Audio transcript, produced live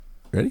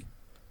Ready?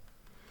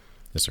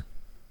 Yes, sir.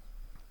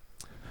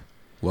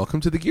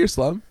 Welcome to the Gear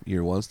Slum,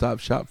 your one-stop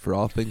shop for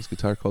all things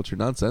guitar culture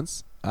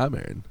nonsense. I'm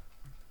Aaron.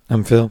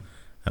 I'm Phil.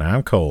 And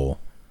I'm Cole.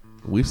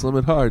 We slim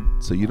it hard,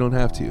 so you don't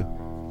have to.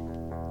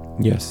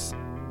 Yes.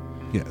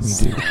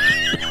 Yes. We do.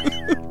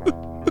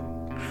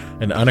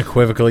 An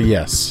unequivocal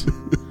yes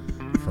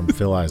from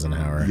Phil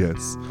Eisenhower.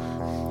 Yes.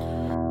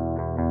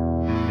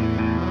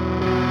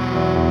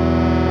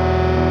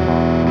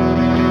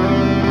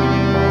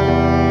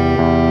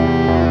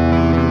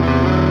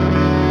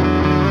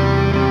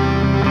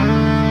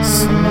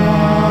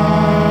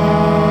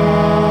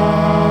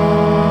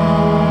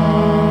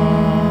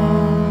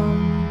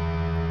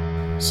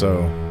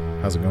 So,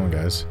 how's it going,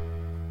 guys?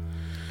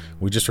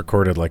 We just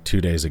recorded like 2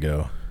 days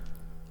ago.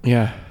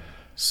 Yeah.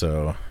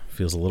 So,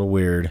 feels a little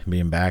weird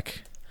being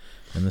back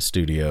in the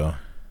studio.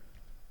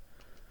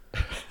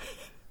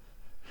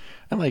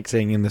 I like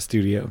saying in the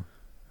studio.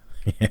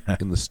 Yeah.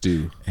 In the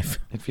stew.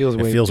 It feels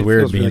weird. It feels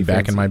weird being really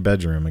back in fancy. my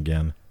bedroom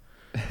again.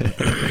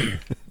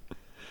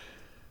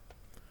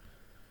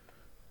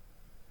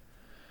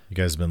 You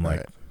guys been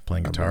like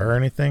playing guitar or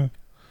anything?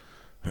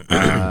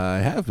 I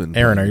have been.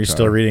 Aaron, playing are you guitar.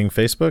 still reading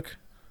Facebook?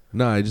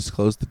 No, I just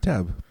closed the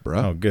tab, bro.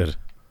 Oh, good.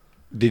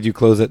 Did you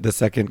close it the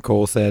second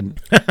Cole said,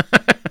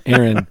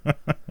 Aaron,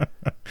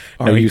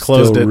 are No, he you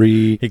closed still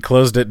it. He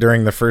closed it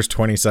during the first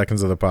 20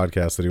 seconds of the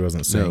podcast that he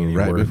wasn't saying any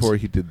right words. before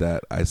he did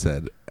that, I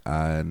said,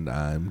 and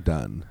I'm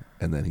done.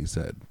 And then he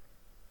said,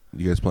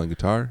 you guys playing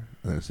guitar?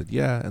 And I said,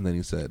 yeah. And then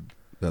he said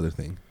the other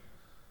thing.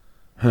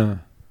 Huh.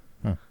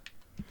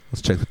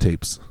 Let's check the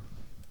tapes.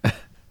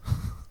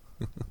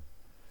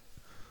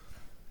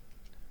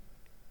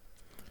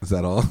 Is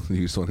that all?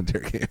 You just want to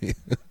interrogate me?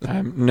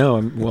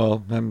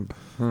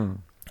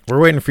 We're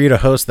waiting for you to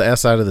host the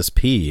S out of this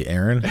P,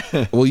 Aaron.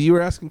 Well, you were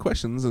asking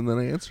questions, and then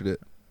I answered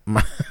it.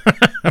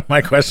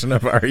 My question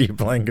of, are you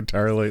playing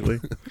guitar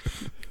lately?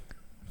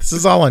 This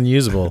is all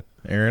unusable,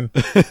 Aaron.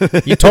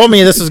 You told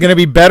me this was going to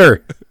be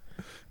better.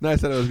 No, I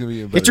said I was going to be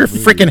in a Get better your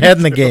mood. freaking head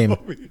in the game.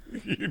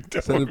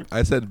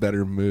 I said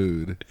better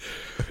mood.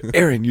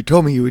 Aaron, you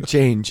told me you would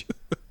change.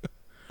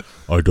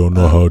 I don't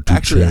know how to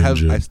Actually,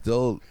 change I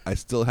it.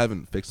 still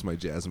haven't fixed my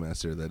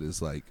Jazzmaster. That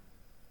is like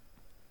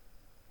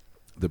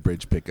the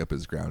bridge pickup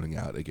is grounding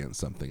out against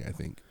something, I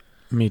think,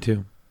 Me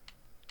too.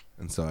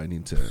 and so I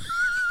need to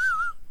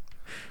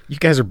You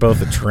guys are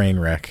both a train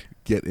wreck.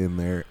 get in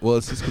there. Well,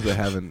 it's just because I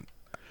haven't.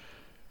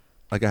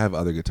 Like, I have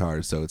other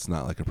guitars, so it's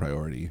not like a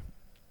priority.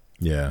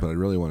 Yeah. But I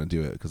really want to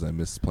do it because I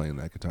miss playing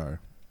that guitar.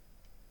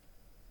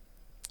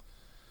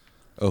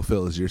 Oh,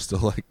 Phil, is yours still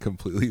like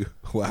completely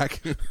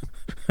whack?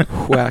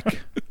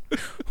 Whack.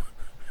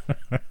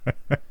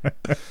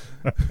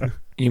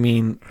 You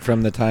mean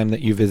from the time that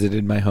you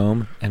visited my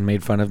home and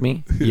made fun of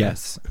me?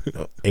 Yes.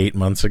 8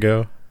 months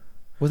ago?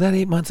 Was that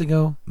 8 months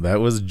ago? That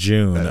was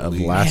June At of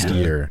least. last Yeah.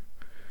 year.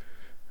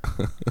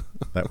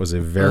 That was a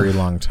very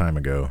long time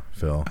ago,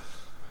 Phil.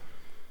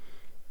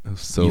 It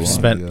was so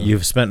long ago.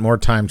 You've spent more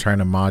time trying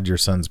to mod your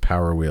son's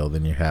Power Wheel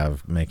than you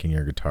have making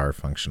your guitar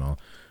functional,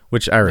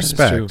 which I is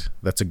true. respect.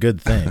 That's a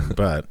good thing,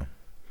 but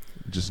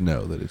Just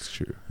know that it's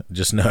true.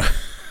 just know.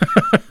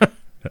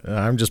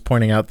 I'm just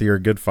pointing out that you're a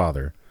good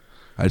father.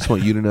 I just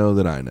want you to know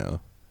that I know.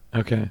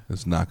 Okay.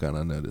 It's not gone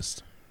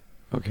unnoticed.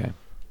 Okay.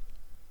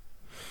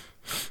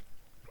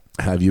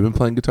 Have you been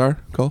playing guitar,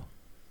 Cole?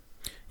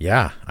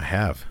 Yeah, I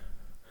have.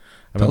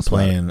 I've Tell been us about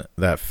playing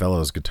that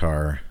fellow's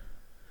guitar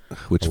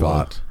Which a fellow?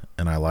 lot,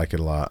 and I like it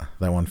a lot.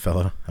 That one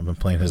fellow, I've been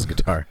playing his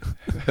guitar.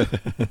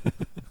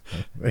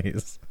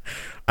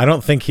 I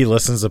don't think he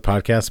listens to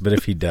podcasts, but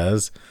if he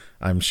does,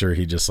 I'm sure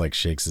he just like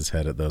shakes his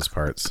head at those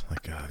parts.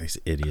 Like, oh, these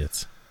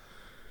idiots.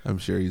 I'm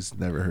sure he's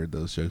never heard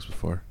those jokes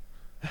before.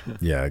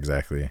 Yeah,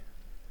 exactly.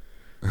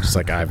 Just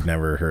like I've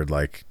never heard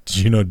like, did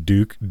you know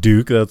Duke?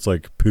 Duke, that's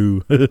like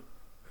poo.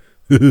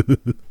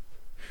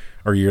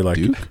 Or you're like,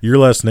 Duke? your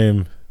last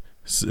name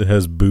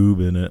has boob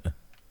in it.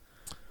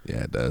 Yeah,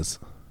 it does.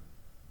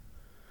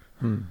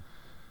 Hmm.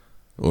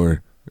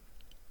 Or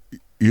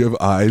you have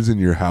eyes in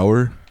your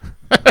hower?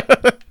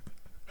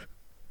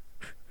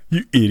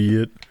 You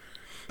idiot.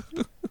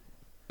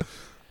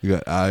 You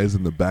got eyes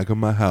in the back of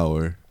my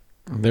hower.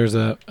 There's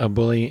a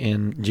bully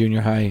in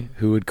junior high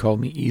who would call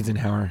me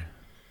Eisenhower.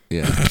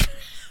 Yeah.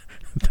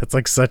 That's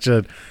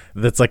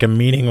like a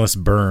meaningless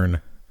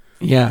burn.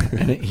 Yeah,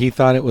 and he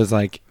thought it was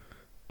like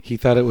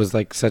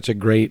such a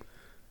great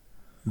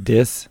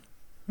diss.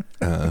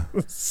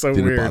 So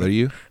Did weird. it bother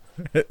you?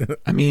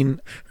 I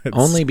mean, It's-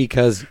 only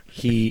because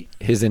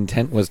his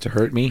intent was to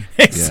hurt me.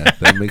 Yeah,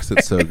 that makes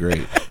it so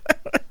great.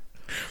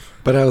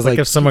 But I was Like like,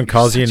 if someone "You're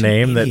calls you a such an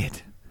name that-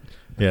 idiot."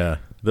 Yeah,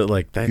 that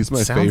like that He's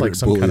my sounds like favorite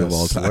some bully kind of of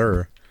all time.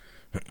 slur.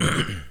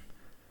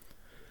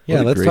 Yeah,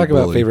 What a let's great talk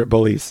about bully. favorite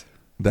bullies.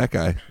 That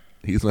guy.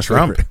 He's my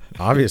Trump, favorite.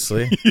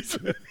 obviously.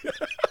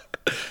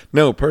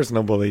 No,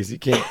 personal bullies. You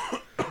can't.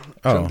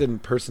 Oh, Trump didn't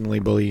personally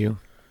bully you.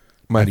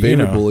 My How do you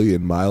favorite know? bully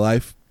in my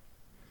life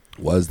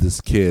was this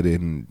kid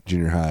in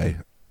junior high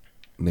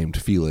named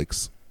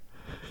Felix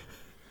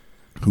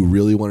who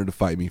really wanted to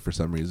fight me for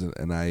some reason,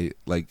 and I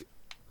like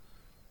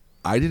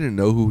I didn't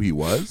know who he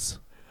was.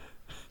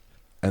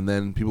 And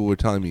then people were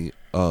telling me,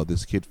 "Oh,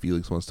 this kid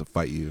Felix wants to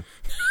fight you."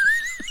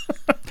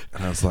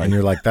 And I was like, And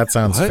you're like, that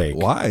sounds what? fake.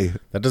 Why?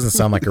 That doesn't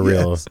sound like a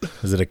real. Yes.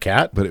 Is it a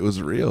cat? But it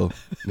was real.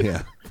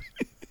 Yeah.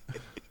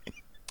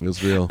 It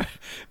was real.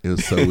 It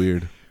was so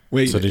weird.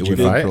 Wait, So did It you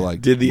went on fight? for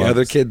like did the months.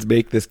 other kids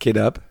make this kid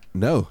up?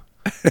 No.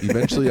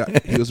 Eventually,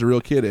 he was a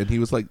real kid, and he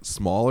was like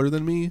smaller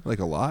than me, like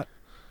a lot.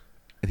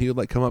 And he would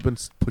like come up and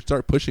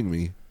start pushing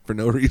me for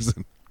no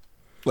reason,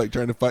 like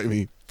trying to fight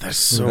me. That's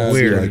so And I'd be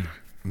weird. like,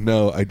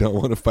 no, I don't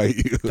want to fight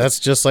you. That's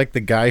just like the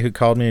guy who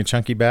called me a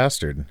chunky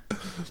bastard.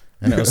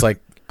 And it was like,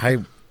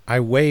 I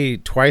weigh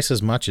twice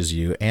as much as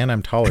you, and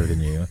I'm taller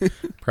than you.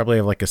 Probably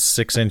have like a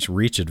 6-inch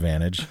reach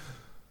advantage.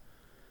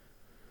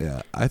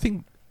 Yeah, I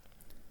think.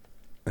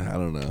 I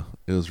don't know.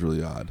 It was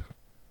really odd.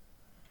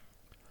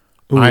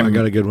 Ooh, I I'm-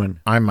 got a good one.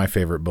 I'm my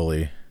favorite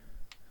bully.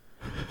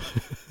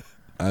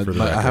 I For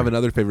the have record.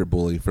 another favorite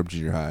bully from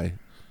junior high.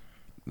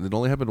 It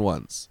only happened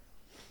once,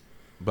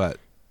 but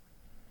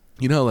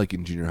you know, like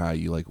in junior high,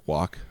 you like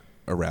walk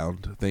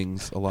around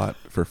things a lot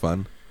for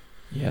fun.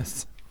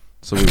 Yes.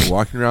 So we were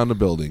walking around the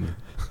building,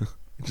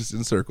 just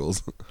in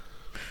circles.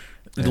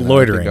 And I think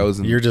Loitering. I was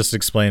in- You're just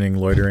explaining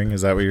loitering.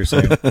 Is that what you're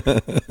saying?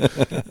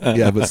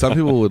 Yeah, but some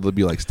people would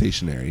be like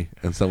stationary,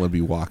 and some would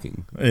be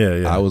walking.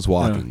 Yeah. I was No,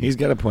 walking. he's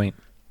got a point.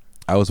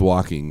 I was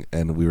walking,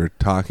 and we were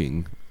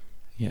talking.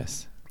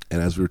 Yes.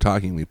 And as we were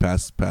talking, we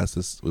walked past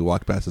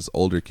this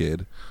older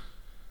kid,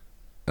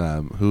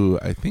 who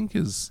I think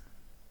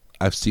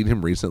I've seen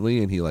him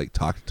recently, and he like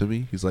talked to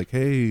me. He's like,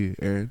 "Hey,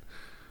 Aaron."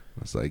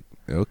 I was like,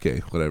 "Okay,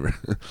 whatever."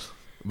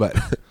 But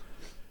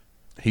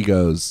he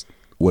goes,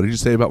 "What did you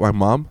say about my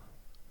mom?"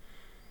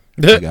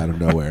 Like out of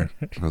nowhere.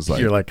 I was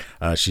like, You're like,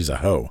 she's a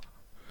hoe.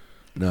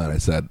 "No," and I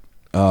said,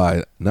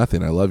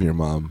 nothing. I love your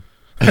mom."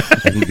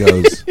 And he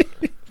goes,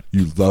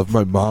 "You love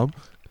my mom?"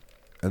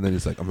 And then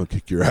he's like, "I'm gonna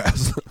kick your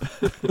ass."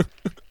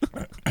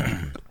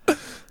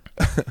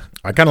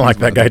 I kind of like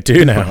that guy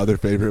too My now. other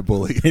favorite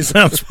bully. He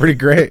sounds pretty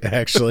great,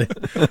 actually.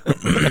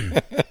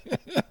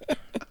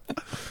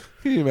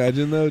 Can you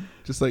imagine though,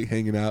 just like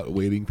hanging out,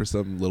 waiting for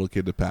some little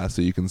kid to pass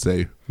so you can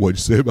say, "What'd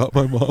you say about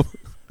my mom?"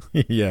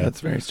 Yeah.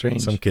 That's very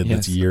strange. Some kid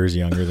that's Yes. years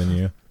younger than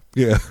you.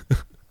 Yeah,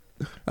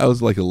 I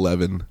was like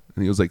 11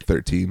 and he was like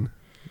 13.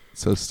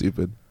 So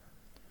stupid.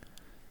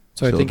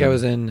 So I think I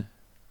Children.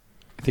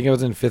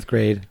 was in 5th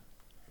grade,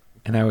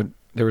 and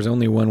there was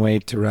only one way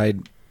to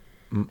ride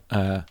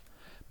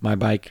my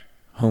bike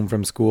home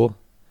from school.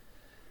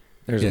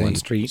 There's Yeah, one you-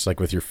 street, Just like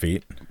with your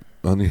feet,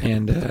 On the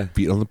and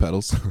feet on the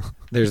pedals.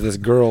 there's this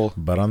girl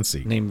butt on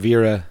seat. named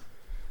Vera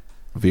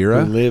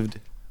Vera. who lived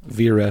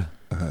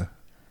Uh-huh.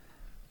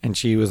 and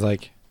she was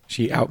like,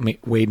 she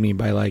outweighed me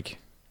by like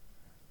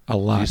a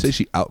lot. Did you say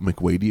she out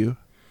McWayed you?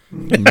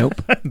 Nope.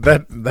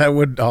 That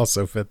would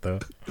also fit though.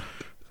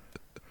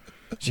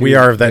 She We was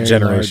are of that very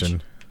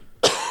generation.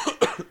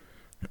 large.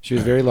 She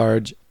was very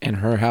large, and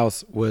her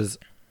house was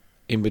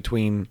in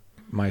between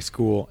my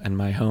school and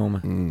my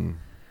home. Mm.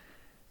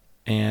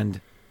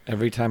 And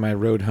every time I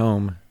rode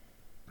home,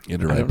 You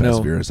had to I ride don't past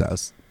know. Vera's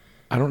house.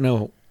 I don't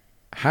know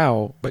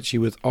how, but she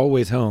was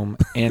always home,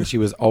 and she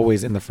was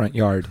always in the front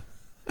yard.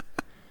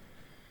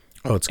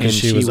 Oh, it's And because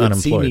she was would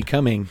see me unemployed.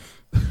 coming.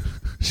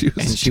 She was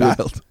And a she would-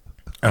 child.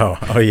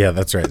 Oh, yeah,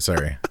 that's right.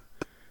 Sorry.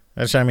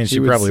 Actually, I mean, She she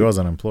would probably see- was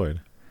unemployed.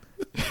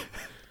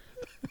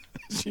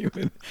 She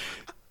would.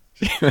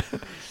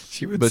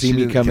 She would But see she me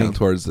didn't coming, count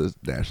towards the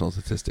national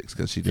statistics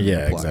because she didn't Yeah,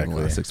 apply in exactly.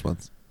 the last 6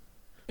 months.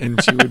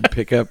 and she would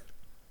pick up.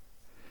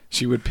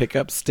 She would pick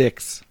up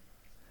sticks,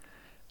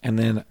 and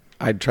then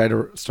I'd try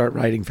to start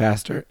riding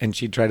faster, and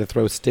she'd try to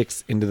throw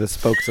sticks into the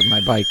spokes of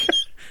my bike.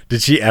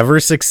 Did she ever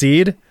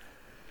succeed?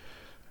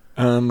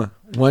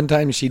 One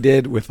time she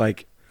did with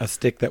like a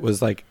stick that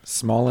was like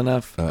small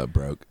enough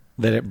Broke.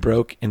 that it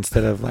broke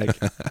instead of like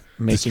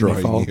making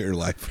me fall, Destroying your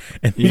life.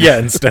 Yeah,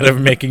 instead of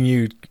making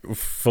you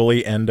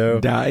fully endo.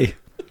 die.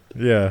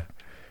 Yeah.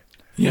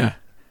 Yeah,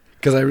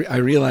 because I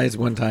realized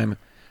one time,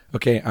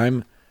 okay,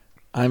 I'm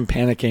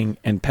panicking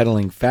and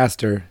pedaling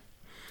faster.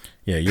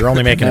 Yeah, you're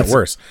only making it That's-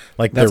 worse.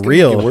 Like That's the gonna make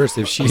real it worse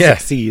if she Yeah.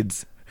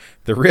 succeeds.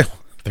 the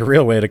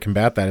real way to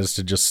combat that is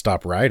to just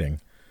stop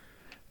riding.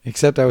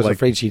 Except I was Like-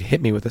 afraid she'd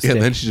hit me with a Yeah, stick.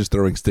 and then she's just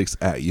throwing sticks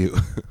at you.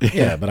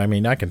 Yeah, but I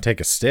mean, I can take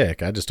a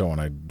stick. I just don't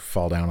want to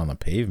fall down on the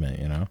pavement,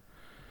 you know?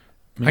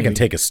 I Maybe. can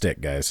take a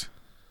stick, guys.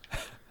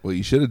 What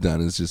you should have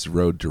done is just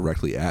rode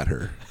directly at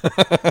her.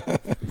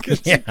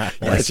 Yeah. Yeah,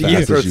 As so fast you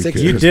as throw you sticks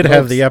could. in You the did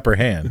have spokes. the upper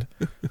hand.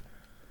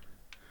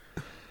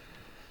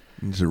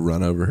 And just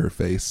run over her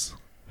face.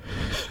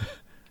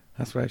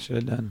 That's what I should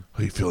have done.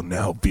 How you feel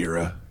now,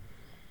 Vera?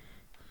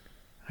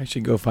 I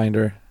should go find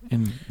her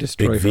and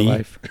destroy Big her V?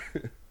 life.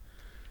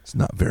 It's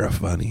not very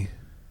funny.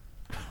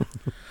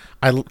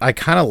 I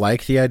kind of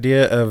like the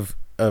idea of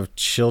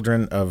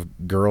children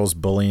of girls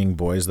bullying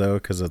boys though,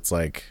 because it's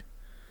like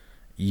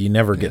you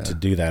never get Yeah. to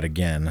do that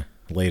again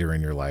later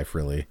in your life,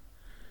 really.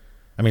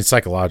 I mean,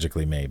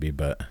 psychologically maybe,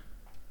 but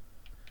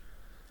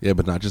Yeah,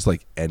 but not just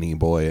like any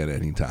boy at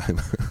any time.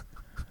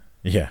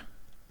 yeah.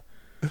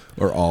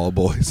 Or all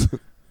boys.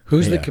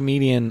 Who's the Yeah.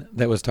 comedian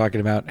that was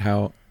talking about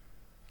how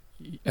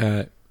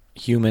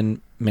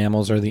human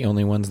mammals are the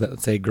only ones that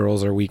say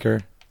girls are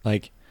weaker?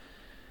 Like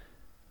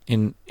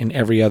in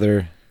every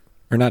other,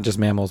 or not just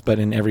mammals, but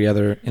in every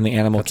other, in the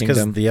animal That's because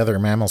kingdom. the other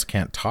mammals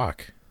can't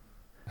talk.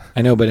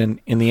 I know, but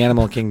in the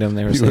animal kingdom,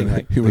 they were saying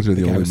like humans are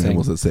the guy only was saying,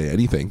 mammals that say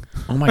anything.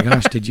 oh my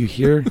gosh, did you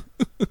hear?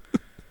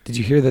 Did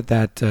you hear that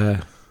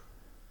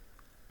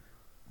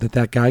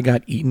guy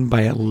got eaten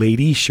by a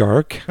lady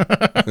shark?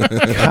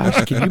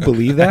 Gosh, can you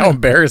believe that? How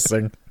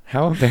embarrassing.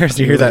 How embarrassing! Did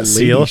you hear was that a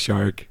lady seal?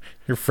 shark?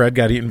 Your Fred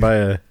got eaten by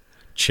a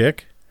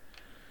chick?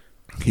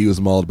 He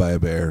was mauled by a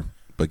bear,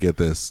 but get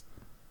this,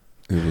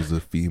 it was a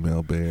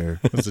female bear.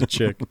 It was a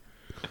chick.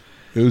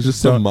 It was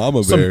just some mama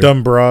bear, Some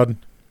dumb broad.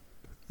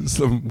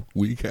 some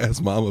weak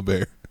ass mama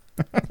bear.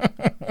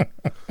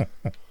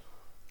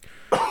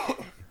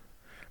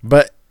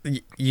 But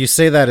you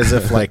say that as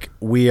if like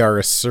we are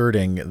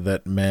asserting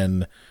that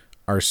men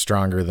are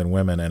stronger than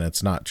women, and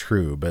it's not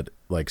true, but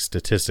like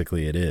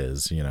statistically it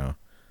is, you know.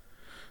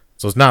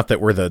 So it's not that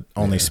we're the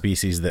only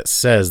species that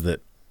says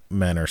that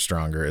men are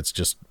stronger. It's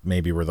just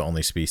maybe we're the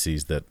only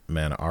species that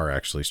men are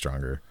actually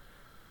stronger.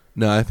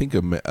 No, I think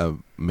a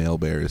male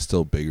bear is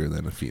still bigger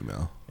than a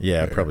female.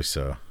 Yeah, bear. probably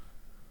so.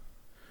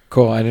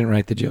 Cool. I didn't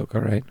write the joke.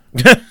 All right.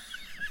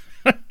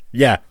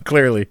 Yeah,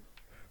 clearly.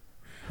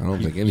 I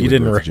don't think You anyone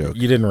didn't wrote the joke.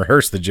 you didn't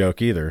rehearse the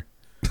joke either.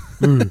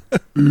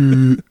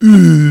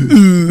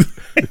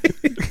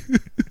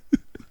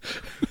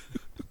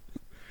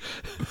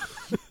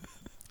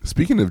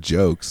 Speaking of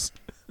jokes,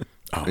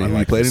 Oh, have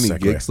you played any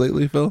gigs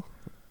lately, Phil?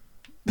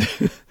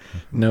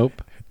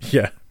 Nope.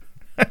 Yeah.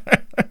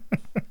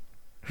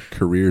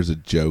 Career's a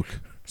joke.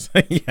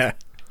 Yeah.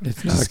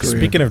 It's not a career.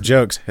 Speaking of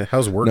jokes,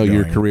 how's work No, going?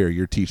 your career,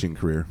 your teaching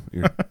career,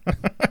 your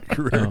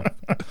career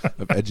Oh.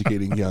 of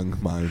educating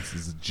young minds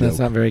is a joke. That's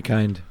not very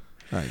kind.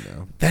 I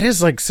know. That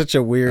is like such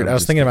a weird. I'm I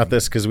was just thinking about kidding.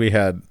 this because we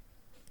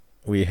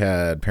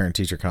had parent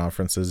teacher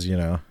conferences, you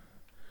know,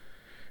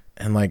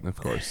 and like Of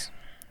course.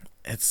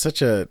 it's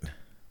such a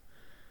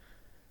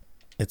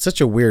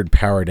weird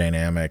power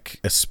dynamic,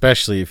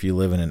 especially if you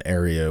live in an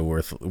area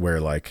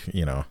where like,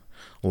 you know,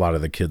 a lot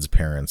of the kids'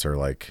 parents are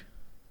like,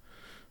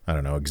 I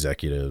don't know,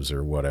 executives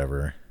or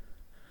whatever,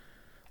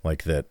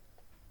 like that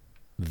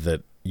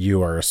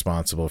you are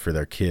responsible for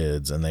their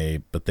kids, and they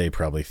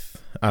probably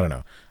I don't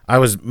know. I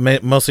was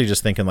mostly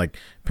just thinking like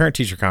parent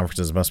teacher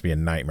conferences must be a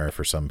nightmare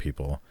for some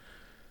people,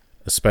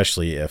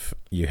 especially if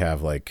you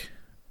have like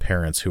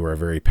parents who are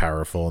very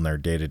powerful in their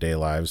day-to-day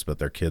lives, but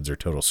their kids are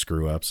total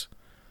screw-ups.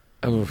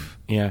 Oof.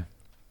 Yeah.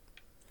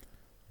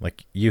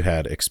 Like you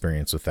had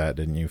experience with that,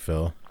 didn't you,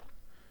 Phil?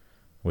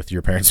 With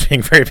your parents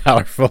being very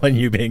powerful and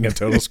you being a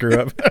total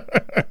screw-up.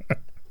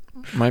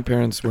 My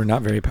parents were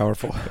not very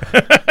powerful.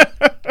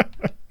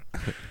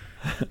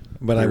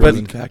 But I But- was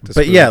in fact a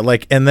But screw yeah, up.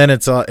 like, and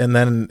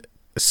then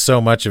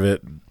so much of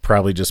it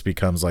probably just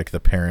becomes like the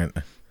parent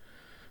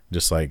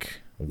just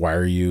like, why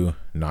are you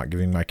not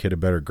giving my kid a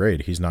better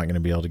grade? He's not going to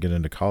be able to get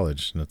into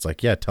college. And it's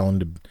like, yeah, tell him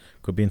to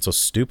quit being so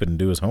stupid and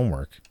do his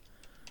homework.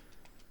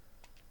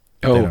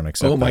 But they don't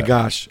accept my that.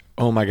 gosh.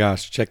 Oh my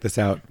gosh. Check this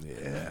out.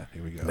 Yeah,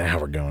 here we go. Now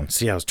we're going.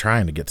 See, I was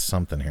trying to get to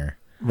something here.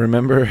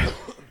 Remember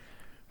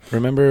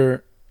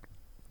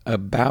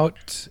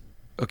about,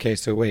 okay,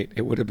 so wait,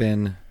 it would have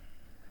been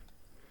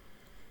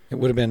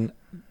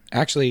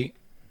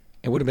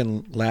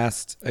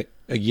last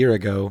a year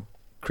ago,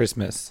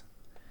 Christmas,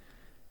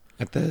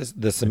 at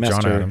the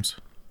semester. John Adams.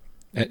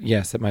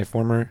 Yes, at my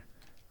former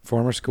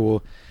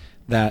school,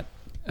 that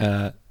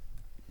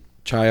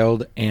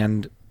child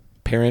and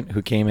parent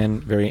who came in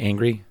very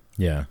angry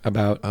Yeah.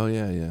 about. Oh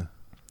yeah.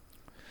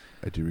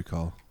 I do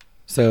recall.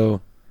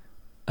 So,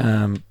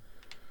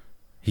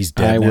 He's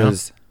dead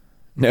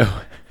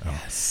now.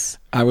 Yes.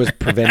 I was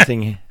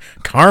preventing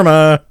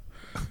Karma.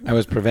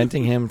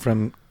 him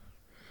from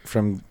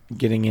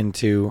getting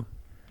into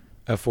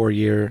a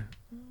 4-year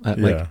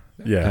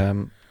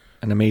an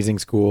amazing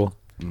school,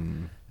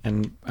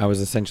 and I was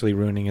essentially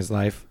ruining his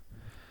life.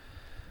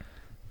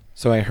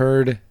 So I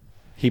heard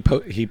he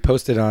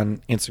posted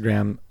on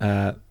Instagram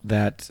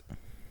that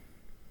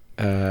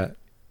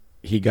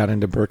he got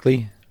into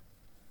Berkeley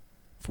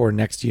for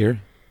next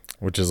year.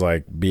 Which is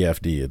like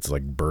BFD. It's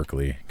like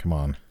Berkeley. Come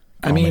on.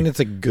 I mean, it's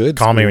a good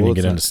Call me when school. you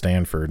get It's into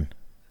Stanford.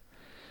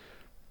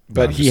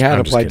 But I'm he just- had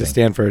I'm just applied to kidding.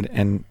 Stanford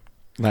and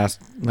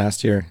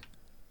last year,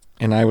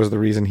 and I was the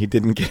reason he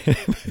didn't get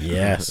it.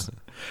 Yes.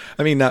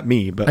 I mean, not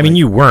me, but I mean,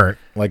 you weren't.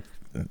 Like,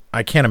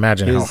 I can't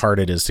imagine how His- hard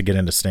it is to get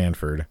into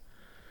Stanford.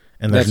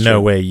 And there's That's no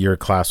true. way your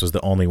class was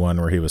the only one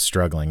where he was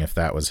struggling if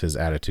that was his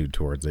attitude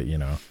towards it, you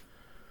know.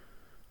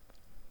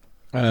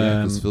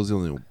 Because Phil's the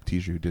only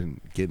teacher who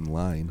didn't get in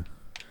line.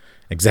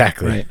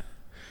 Exactly. right.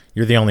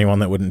 You're the only one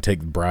that wouldn't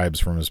take bribes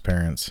from his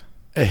parents.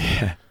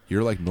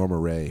 You're like Norma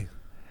Ray.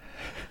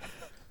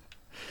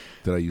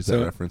 Did I use So-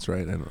 that reference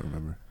right? I don't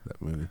remember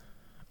that movie.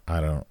 I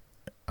don't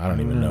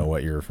even know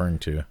what you're referring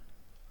to.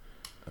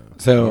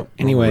 So Norma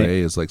anyway, Ray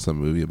is like some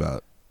movie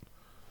about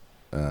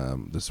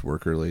this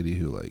worker lady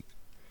who like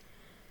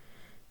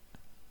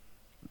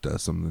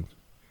does something.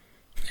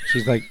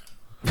 She's like,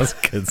 That's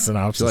a good She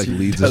synopsis. like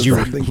leads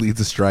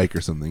a strike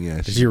or something.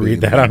 Yeah. Did you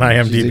read that on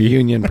IMDb? she's a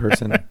union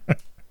person.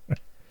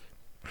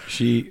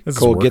 She This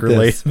Cole, get worker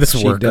this. this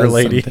She worker does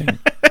lady. something.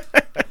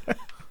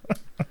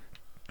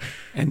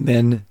 And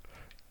then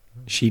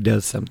she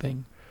does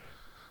something.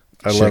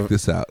 Check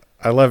this out.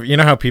 I love, you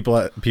know how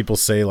people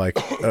say like,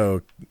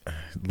 oh,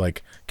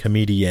 like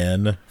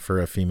comedian for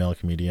a female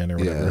comedian or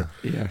whatever.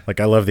 Yeah. Like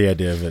I love the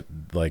idea of it,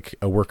 like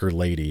a worker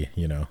lady.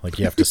 You know, like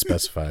you have to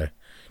specify.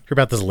 Hear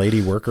about this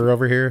lady worker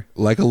over here?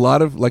 Like a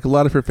lot of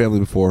her family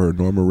before her,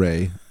 Norma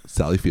Ray,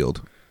 Sally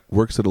Field,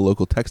 works at a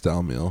local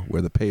textile mill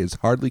where the pay is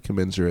hardly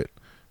commensurate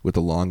with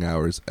the long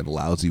hours and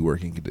lousy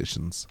working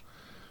conditions.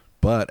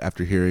 But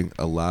after hearing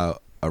a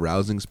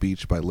arousing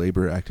speech by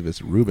labor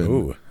activist Reuben,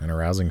 Ooh, an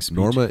arousing speech.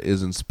 Norma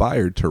is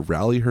inspired to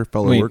rally her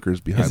fellow workers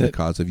behind the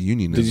cause of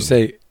unionism. Did you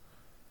say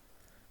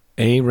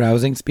a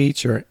rousing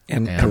speech or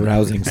an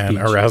arousing speech? An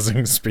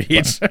arousing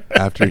speech.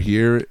 After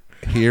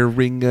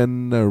hearing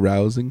an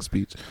arousing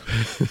speech,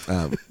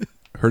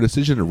 her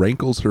decision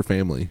rankles her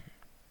family,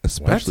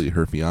 especially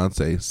her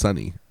fiance,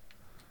 Sonny,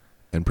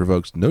 and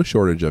provokes no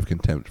shortage of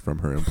contempt from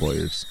her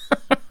employers.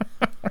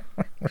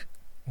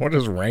 What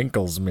does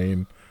rankles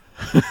mean?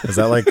 Is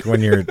that like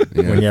when you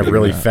have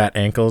really fat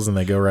ankles and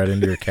they go right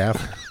into your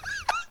calf?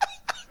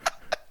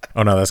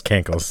 Oh no, that's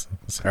cankles.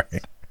 Sorry.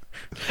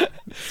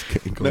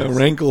 No,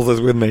 rankles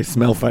is when they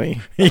smell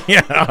funny.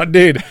 Yeah, oh,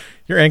 dude,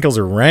 your ankles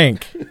are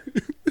rank.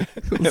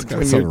 That's got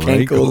when some your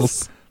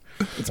cankles.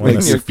 It's When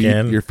when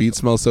the your feet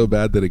smell so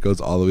bad that it goes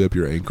all the way up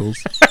your ankles.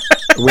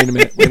 Wait a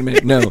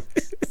minute. No,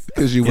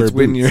 Because you wear it's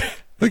when boots.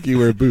 Like you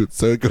wear boots,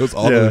 so it goes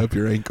all the way up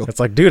your ankle. It's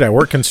like, dude, I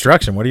work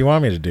construction. What do you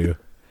want me to do?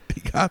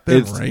 You got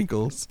them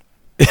rankles.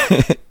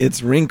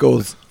 it's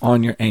wrinkles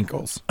on your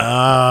ankles.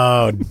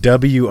 Oh,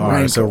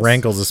 WR. So Rankles.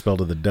 rankles is spelled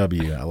with a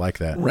W. I like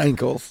that.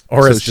 Rankles.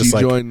 Or So it's just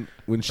like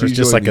when she it's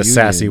just joined like the a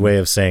sassy union- way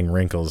of saying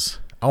wrinkles.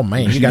 Oh man,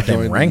 when you she got them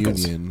joined the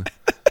wrinkles. union,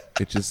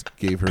 it just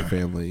gave her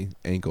family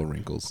ankle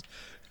wrinkles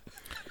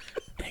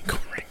Ankle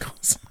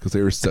wrinkles. because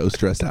they were so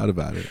stressed out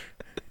about it.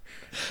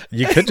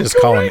 You could just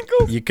call them.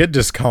 You could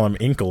just call them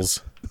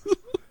inkles.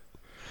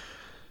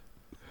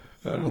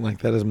 I don't like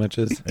that as much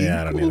as.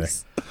 Yeah, I don't either.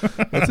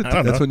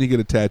 That's when you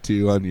get a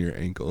tattoo on your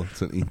ankle.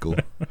 It's an inkle.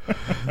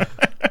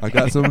 I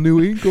got some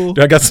new inkle.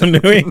 I got some new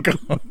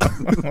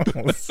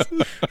inkles.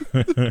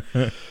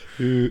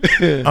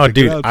 Oh,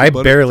 dude, I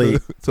barely.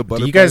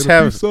 Do you guys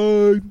have?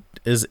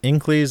 Is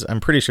Inkley's? I'm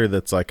pretty sure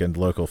that's like a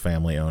local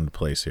family-owned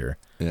place here.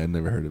 Yeah, I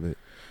never heard of it.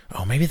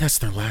 Oh, maybe that's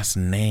their last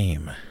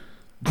name.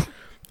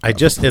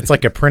 It's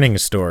like a printing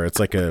store. It's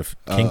like a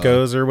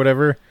Kinko's or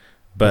whatever.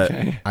 But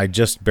Okay. I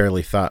just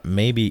barely thought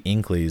maybe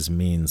Inkley's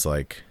means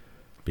like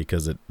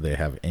because they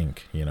have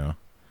ink, you know,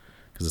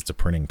 because it's a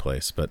printing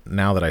place. But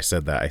now that I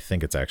said that, I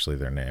think it's actually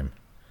their name.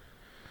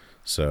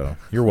 So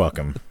you're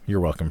welcome. You're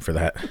welcome for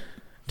that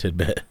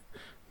tidbit.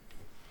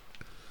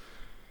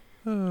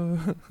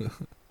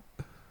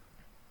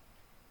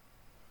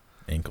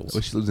 Ankles. I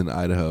wish she lives in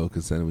Idaho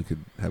because then we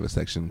could have a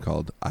section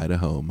called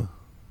Idaho.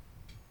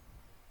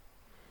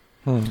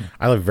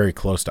 I live very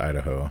close to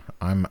Idaho.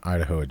 I'm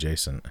Idaho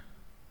adjacent.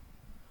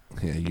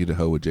 Yeah,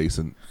 Idaho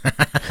adjacent.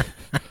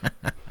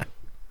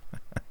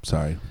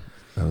 Sorry,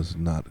 that was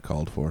not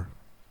called for.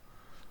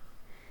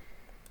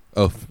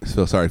 Oh,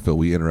 Phil, sorry, Phil.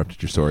 We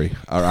interrupted your story,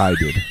 or I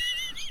did,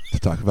 to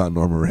talk about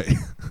Norma Ray.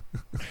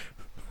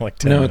 Like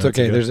 10 No, it's minutes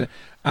okay. ago.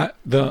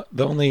 There's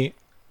the only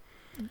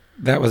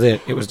that was it.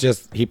 It was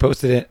just he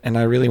posted it, and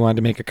I really wanted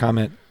to make a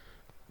comment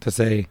to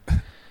say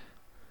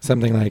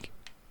something like,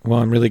 "Well,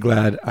 I'm really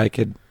glad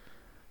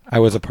I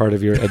was a part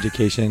of your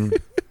education,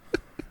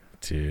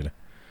 Dude.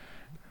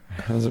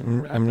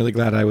 I'm really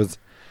glad I was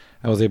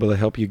able to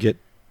help you get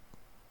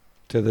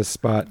to this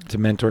spot to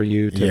mentor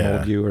you, to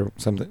mold you, or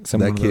something."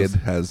 That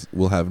kid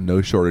will have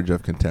no shortage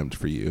of contempt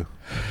for you.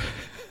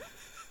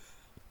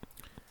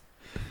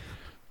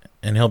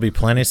 And he'll be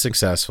plenty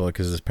successful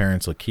because his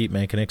parents will keep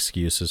making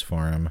excuses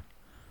for him.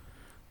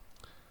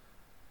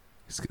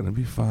 He's gonna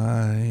be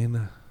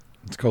fine.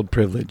 It's called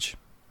privilege.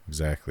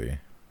 Exactly.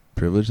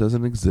 Privilege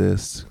doesn't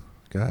exist,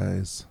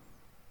 guys.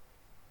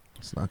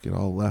 Let's not get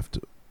all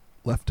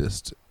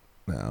leftist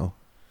now.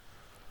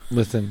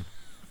 Listen,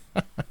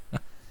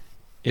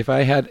 if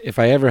I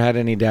ever had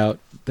any doubt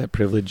that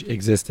privilege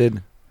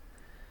existed,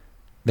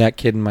 that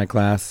kid in my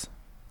class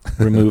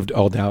removed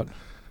all doubt.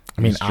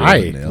 I mean, He's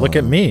trying to nail look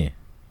at him. me.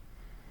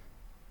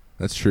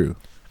 That's true.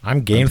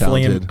 I'm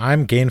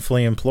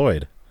gainfully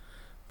employed.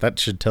 That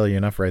should tell you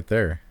enough right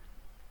there.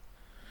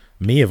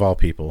 Me of all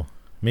people.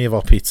 Me of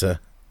all pizza.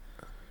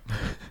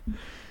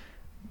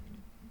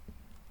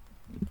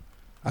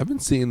 I've been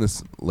seeing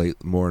this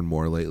more and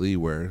more lately,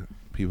 where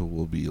people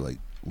will be like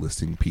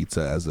listing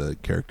pizza as a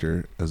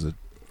character,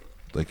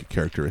 like a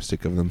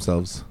characteristic of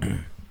themselves,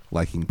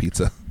 liking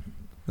pizza,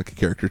 like a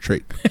character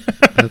trait.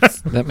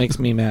 That makes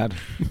me mad.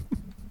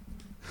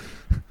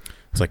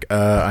 It's like,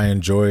 I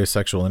enjoy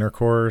sexual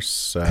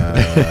intercourse.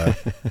 I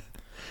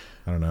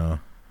don't know.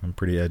 I'm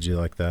pretty edgy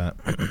like that.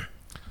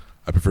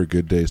 I prefer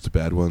good days to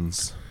bad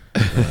ones.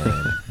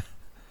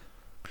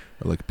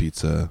 I like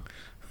pizza.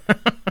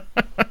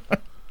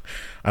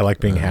 I like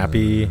being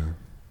happy.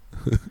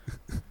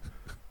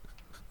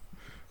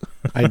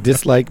 I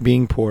dislike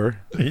being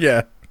poor.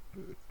 Yeah.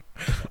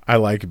 I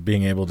like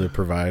being able to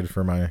provide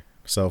for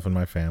myself and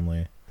my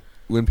family.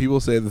 When people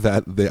say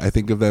that, I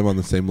think of them on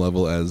the same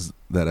level as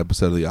that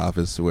episode of The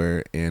Office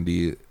where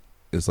Andy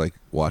is like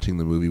watching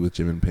the movie with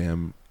Jim and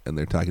Pam, and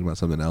they're talking about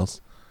something else.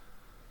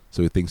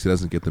 So he thinks he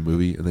doesn't get the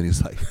movie, and then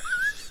he's like,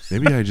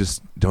 maybe I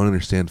just don't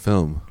understand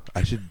film.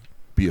 I should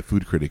be a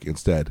food critic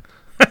instead.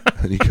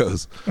 And he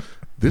goes,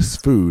 this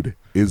food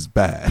is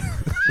bad.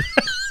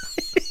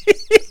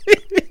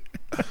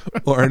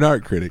 Or an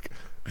art critic.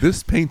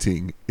 This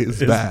painting is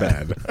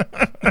bad.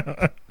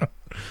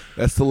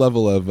 That's the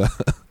level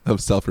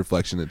of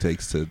self-reflection it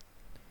takes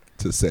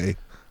to say,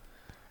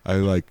 I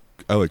like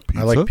pizza.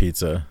 I like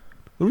pizza.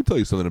 Let me tell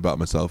you something about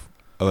myself.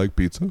 I like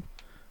pizza.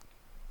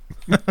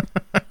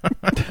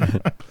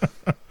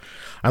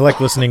 I like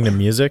listening to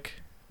music.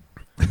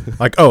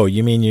 Like, oh,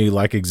 you mean you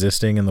like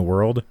existing in the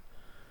world?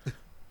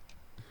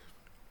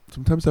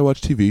 Sometimes I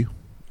watch TV.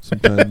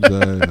 Sometimes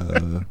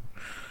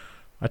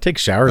I take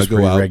showers go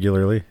pretty out.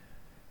 regularly.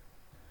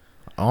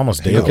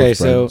 Almost hang out daily. with Okay,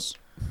 so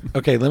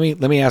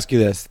friends. let me ask you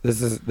this.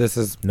 This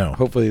is No.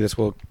 hopefully this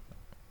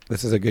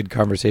is a good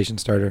conversation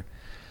starter.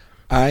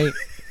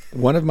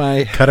 One of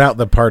my Cut out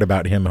the part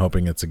about him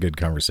hoping it's a good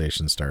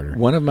conversation starter.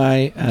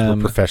 my We're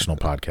professional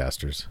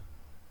podcasters.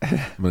 I'm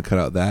going to cut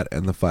out that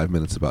and the 5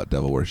 minutes about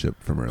devil worship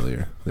from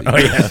earlier. That you Oh,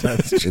 yeah,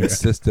 that's true.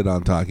 insisted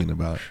on talking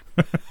about.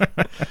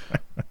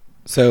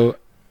 So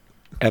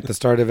at the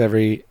start of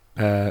every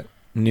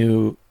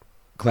new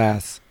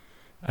class,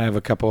 I have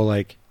a couple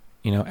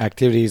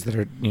activities that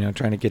are,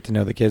 trying to get to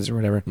know the kids or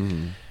whatever.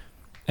 Mm.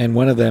 And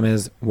one of them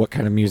is, what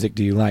kind of music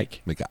do you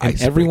like? Like an And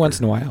every icebreaker. once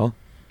in a while,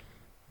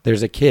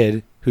 there's a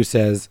kid who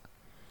says,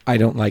 I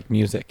don't like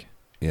music.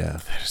 Yeah.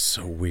 That is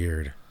so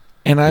weird.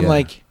 And I'm Yeah.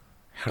 like,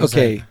 How does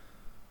okay, that-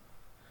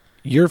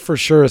 you're for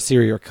sure a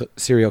serial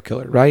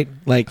killer, right?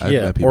 Like, I've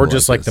yeah, met people or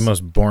just like this. the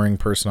most boring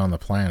person on the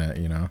planet,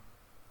 you know?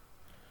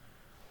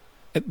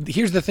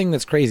 here's the thing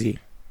that's crazy.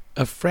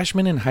 A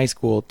freshman in high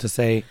school to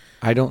say,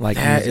 I don't like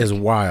That music. is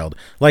wild.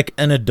 Like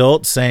an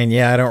adult saying,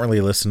 yeah, I don't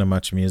really listen to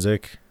much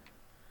music.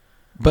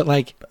 But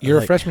you're a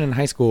like- freshman in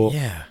high school,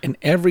 Yeah. and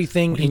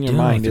everything What are you in your doing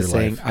mind with is your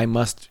saying, life? I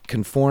must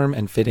conform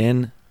and fit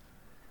in.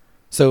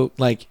 So,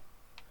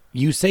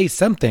 you say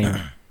something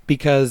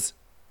because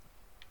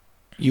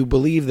you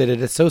believe that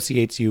it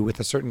associates you with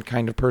a certain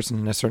kind of person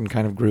in a certain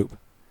kind of group.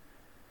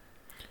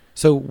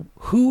 So,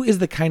 who is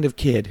the kind of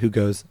kid who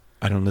goes,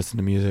 I don't listen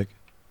to music?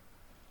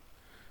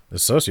 The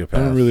sociopath.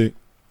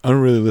 I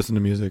don't really listen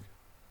to music.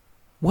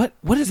 What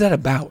is that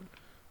about?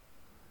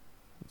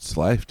 It's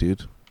life,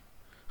 dude.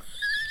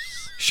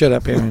 Shut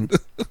up, Aaron.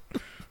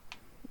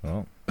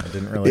 Well, I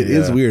didn't really. It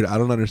is weird. I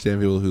don't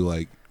understand people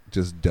who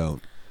just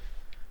don't.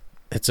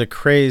 It's a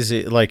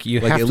crazy,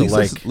 you have at to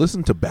least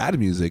listen to bad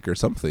music or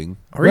something.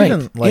 or Right.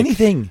 even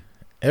Anything.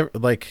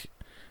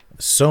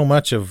 so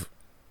much of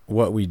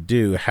what we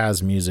do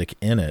has music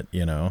in it,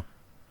 you know?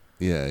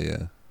 Yeah,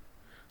 yeah.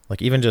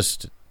 Like even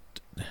just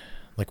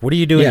what do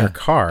you do in Yeah. your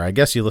car? I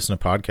guess you listen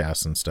to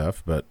podcasts and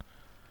stuff, but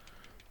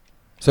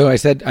So I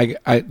said,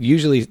 I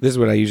usually, this is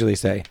what I usually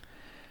say.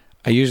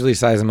 I usually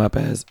size them up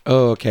as,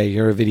 oh, okay,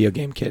 you're a video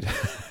game kid.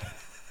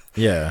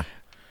 yeah.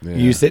 Yeah.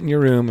 You sit in your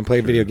room and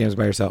play video games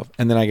by yourself.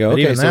 And then I go, But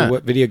okay, even so that-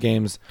 what video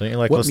games, Don't you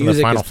What listen to the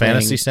music Final is playing?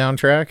 Fantasy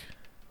soundtrack?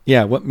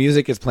 what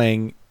music is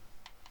playing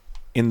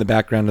in the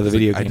background of the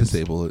video I games?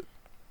 disable it.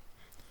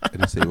 I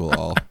disable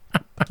all.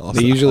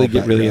 They usually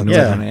get really annoyed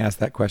Yeah. when I ask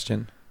that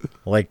question.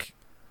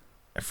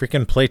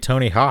 Freaking play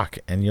Tony Hawk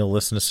and you'll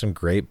listen to some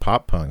great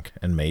pop punk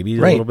and maybe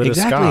a Right, little bit of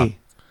ska. exactly.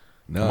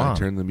 No, Come I on.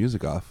 turn the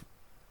music off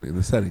in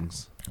the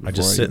settings. I just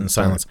before sit even in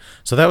start. silence.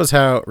 So that was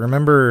how,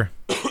 remember,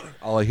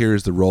 All I hear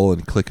is the roll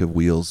and click of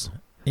wheels.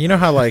 you know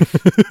how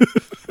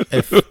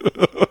if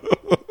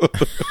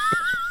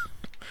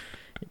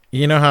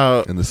you know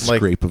how And the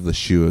scrape of the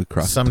shoe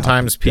across the top of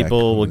sometimes the deck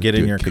people will when get they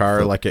do in a your car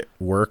kickflip. at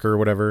work or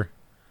whatever,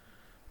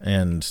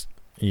 and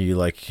you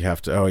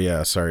have to, oh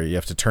yeah, sorry, you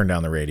have to turn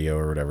down the radio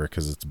or whatever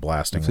because it's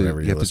blasting So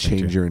whatever you you're have to listening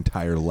change to. your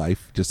entire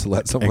life just to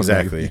let someone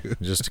Exactly, like you.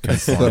 just to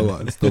It's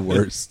conform. it's the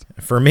worst.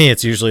 For me,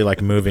 it's usually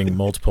moving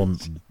multiple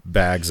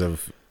bags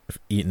of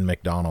eaten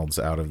McDonald's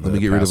out of the Let me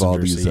get rid of all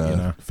passenger these seat, you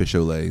know? fish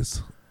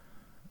olays.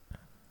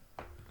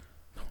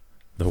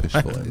 The Fish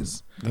what?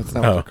 fillets. That's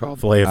not what Oh, they're called.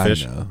 fillet of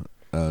fish. I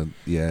know.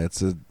 Yeah,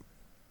 it's a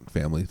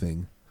family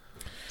thing.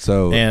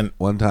 So And-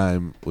 one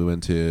time we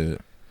went to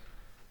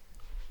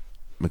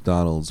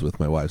McDonald's with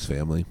my wife's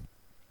family.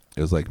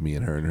 It was me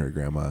and her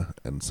grandma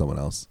and someone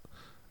else.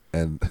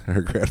 And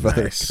her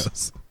grandmother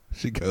Nice.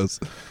 she goes,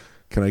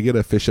 "Can I get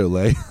a fish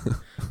olay?"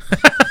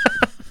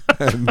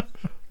 And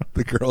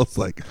the girl's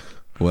like,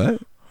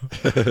 "What?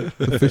 A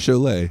fish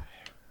olay?"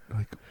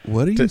 Like,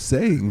 what are you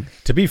saying?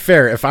 To be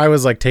fair, if I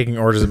was taking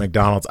orders at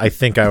McDonald's, I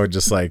think I would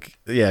just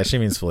yeah, she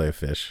means fillet of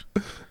fish.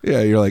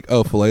 Yeah, you're like,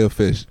 "Oh, filet of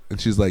fish,"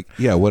 and she's like,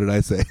 "Yeah, what did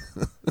I say?"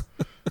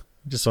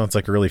 Just wants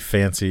a really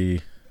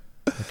fancy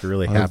Like a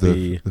really I'll have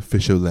happy the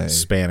fish olay.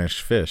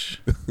 Spanish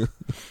fish.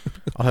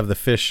 I'll have the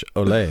fish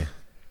olay.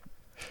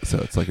 So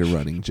it's like a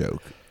running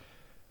joke.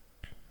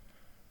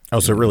 Oh,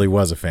 so it really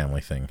was a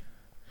family thing.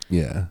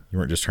 Yeah. You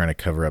weren't just trying to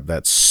cover up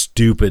that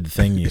stupid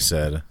thing you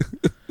said.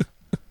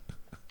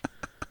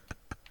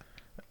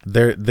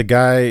 The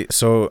guy,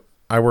 so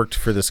I worked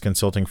for this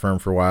consulting firm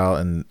for a while,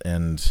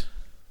 and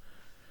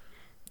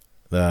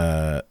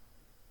the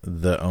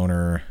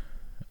owner,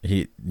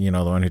 he, the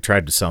one who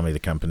tried to sell me the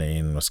company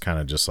and was kind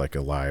of just like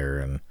a liar,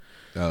 and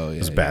it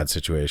was a bad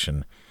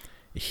situation.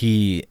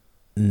 He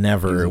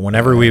never,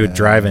 whenever we would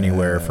drive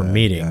anywhere for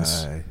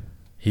meetings,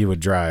 he would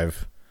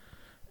drive,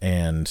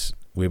 and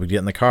we would get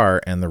in the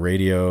car, and the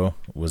radio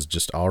was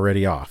just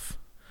already off.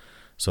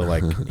 So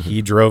like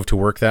he drove to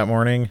work that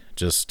morning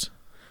just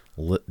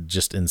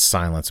in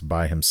silence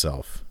by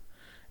himself,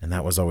 and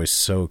that was always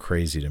so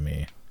crazy to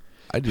me.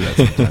 I do that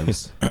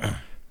sometimes.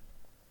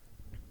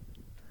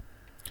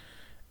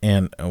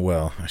 And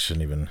well, I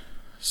shouldn't even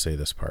say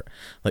this part.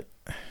 Like,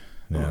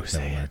 no, never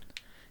mind.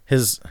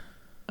 His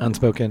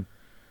unspoken.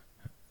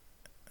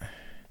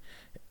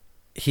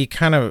 He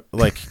kind of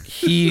like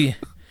he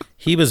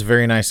was a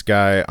very nice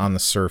guy on the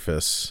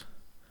surface,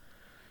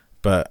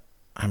 but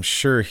I'm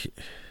sure his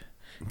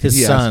Did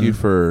he son ask you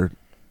for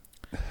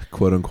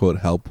quote unquote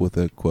help with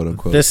a quote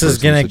unquote this is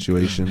gonna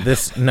situation.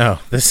 This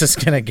is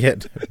gonna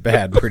get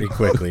bad pretty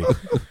quickly.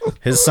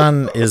 His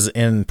son is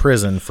in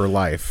prison for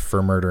life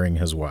for murdering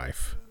his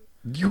wife.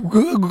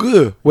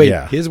 Wait,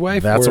 yeah, his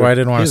wife? That's why I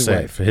didn't want to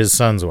say wife? his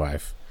son's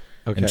wife.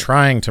 Okay. And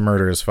trying to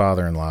murder his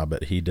father-in-law,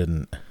 but he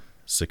didn't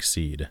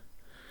succeed.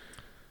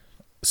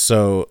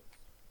 So,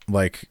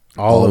 like,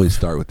 always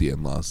start with the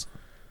in-laws.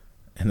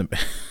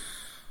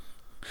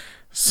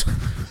 So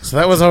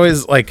that was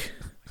always like,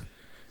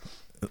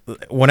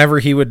 whenever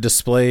he would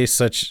display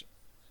such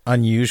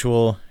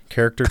unusual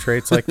character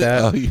traits like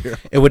that,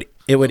 it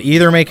would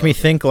either make me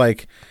think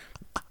like,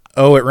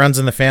 oh, it runs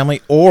in the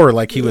family, or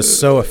like he was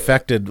so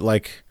affected,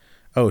 like,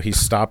 oh, he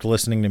stopped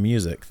listening to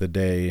music the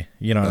day,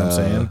 you know what I'm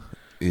saying?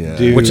 Yeah.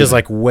 Dude. Which is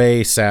like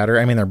way sadder.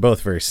 I mean, they're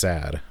both very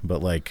sad,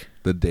 but like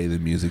the day the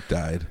music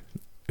died.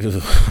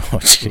 Oh,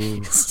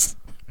 jeez.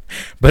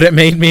 But it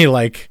made me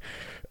like,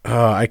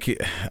 I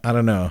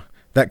don't know.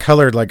 That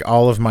colored like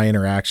all of my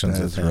interactions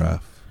with him.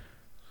 Rough.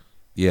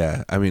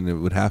 Yeah, I mean, it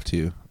would have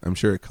to. I'm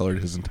sure it colored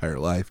his entire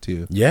life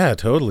too. Yeah,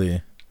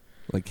 totally.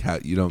 Like how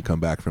you don't come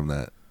back from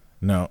that.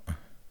 No.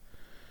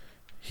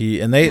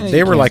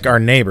 They were like our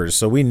neighbors,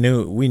 so we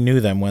knew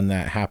them when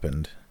that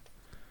happened.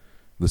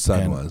 The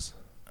son was.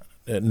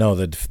 No,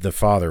 the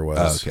father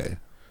was. Oh, okay.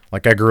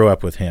 Like I grew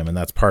up with him, and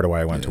that's part of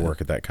why I went to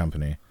work at that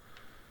company.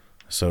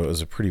 So it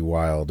was a pretty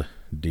wild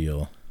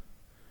deal.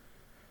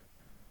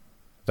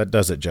 That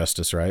does it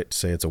justice, right? To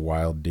say it's a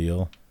wild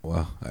deal.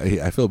 Well,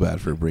 I feel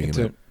bad for bringing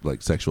up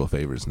like sexual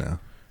favors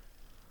now.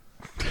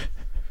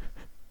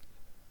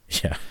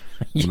 Yeah,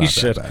 you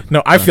should. Bad.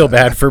 No, I feel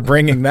bad for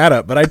bringing that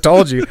up, but I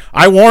told you,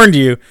 I warned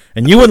you,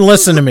 and you wouldn't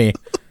listen to me.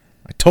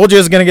 I told you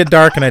it was going to get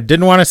dark, and I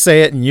didn't want to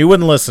say it, and you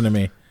wouldn't listen to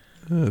me.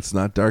 It's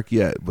not dark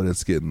yet, but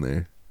it's getting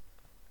there.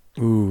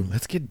 Ooh,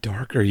 let's get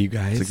darker, you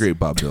guys. It's a great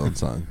Bob Dylan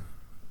song.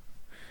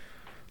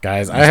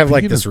 Guys, I have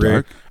like this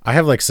I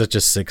have like such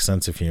a sick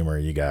sense of humor,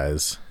 you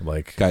guys.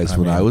 Like, guys,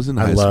 when I was in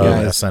high I school,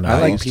 love SNL. I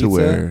I like used pizza, to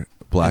wear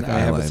black and I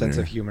have a eyeliner sense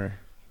of humor.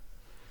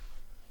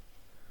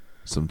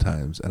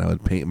 sometimes, and I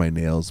would paint my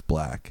nails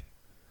black,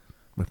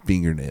 my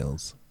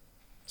fingernails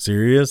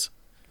Serious?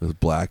 with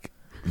black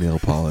nail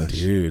polish.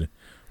 Dude,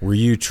 were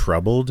you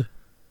troubled?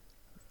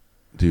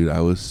 Dude, I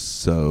was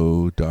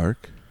so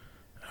dark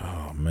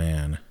Oh,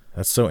 man.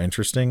 That's so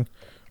interesting.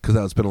 because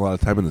I would spend a lot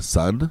of time in the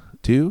sun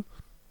too,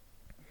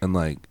 and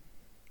like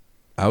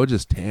I would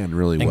just tan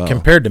really And well.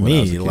 compared to when I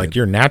was me, a kid. like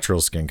your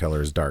natural skin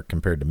color is dark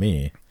compared to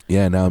me.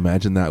 Yeah, now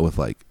imagine that with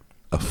like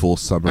a full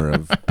summer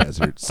of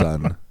desert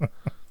sun.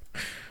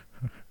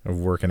 Of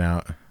working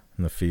out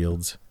in the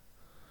fields.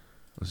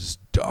 It was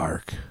just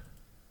dark.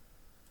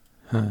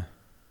 Huh.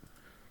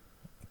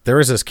 There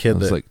was this kid It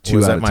was that like 2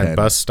 was out at of my 10.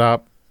 bus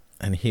stop,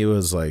 and he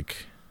was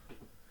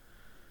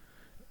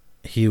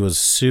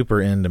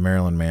super into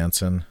Marilyn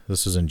Manson.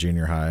 This was in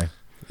junior high.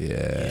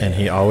 Yeah. And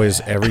he always,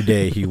 every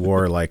day, he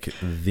wore like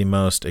the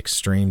most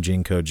extreme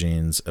Jinko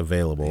jeans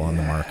available on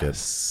the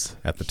market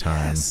at the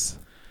time.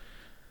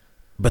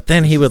 But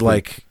then he would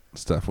like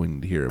stuff we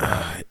need to hear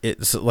about.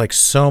 it's like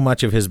so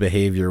much of his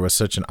behavior was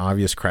such an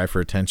obvious cry for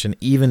attention,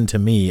 even to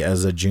me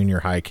as a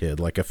junior high kid,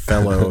 like a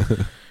fellow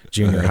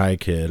junior high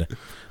kid.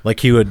 Like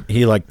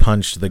he like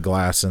punched the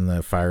glass in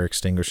the fire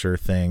extinguisher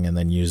thing and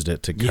then used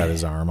it to cut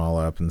his arm all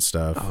up and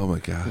stuff. Oh my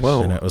gosh.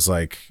 Whoa. And it was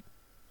like,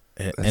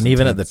 That's and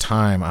even at the intense.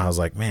 time I was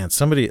like, man,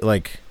 somebody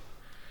like,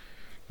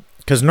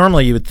 because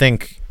normally you would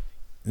think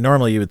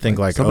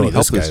like, somebody oh,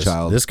 help this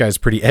child. this guy's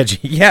pretty edgy.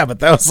 Yeah, but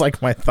that was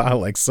like my thought.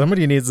 Like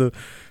somebody needs to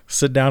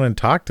sit down and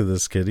talk to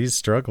this kid. He's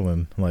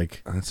struggling.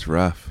 Like, That's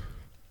rough.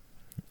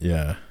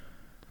 yeah.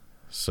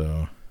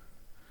 So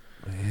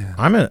Man.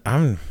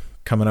 I'm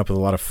coming up with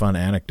a lot of fun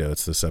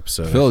anecdotes this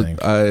episode. Phil, I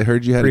think. I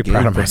heard you had Pretty a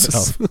game proud of for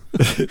us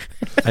myself.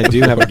 I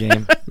do have a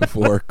game.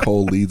 before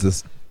Cole leads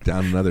us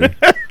down another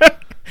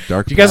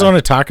dark. Do you guys path. want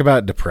to talk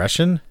about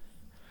depression?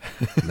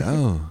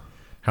 No.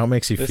 How it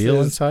makes you This feel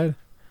is- inside?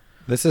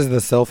 This is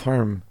the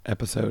self-harm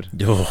episode.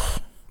 Oh,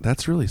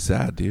 That's really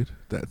sad, dude.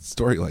 That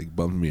story like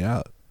bummed me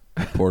out.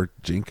 Poor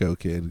Jinko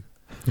kid.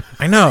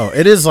 I know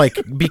it is like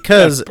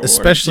because Poor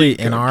especially in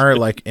Jinko our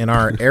like in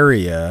our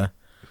area,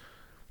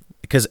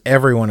 because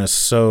everyone is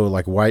so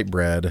like white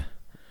bread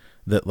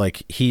that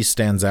like he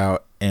stands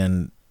out,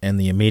 and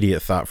the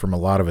immediate thought from a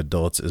lot of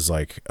adults is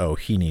like, oh,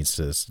 he needs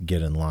to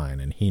get in line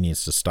and he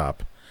needs to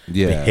stop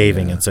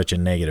behaving in such a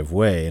negative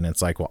way. And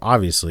it's like, well,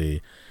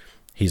 obviously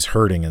he's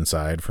hurting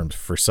inside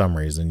for some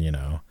reason, you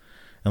know.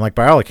 And like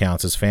by all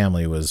accounts, his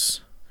family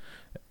was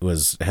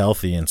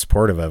healthy and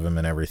supportive of him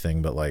and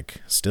everything, but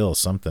like still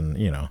something,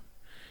 you know,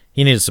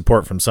 he needed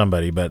support from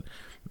somebody. But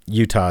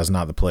Utah is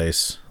not the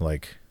place.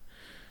 Like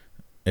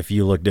if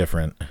you look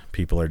different,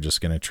 people are just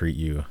going to treat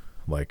you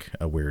like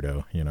a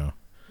weirdo, you know,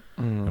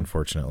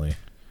 unfortunately,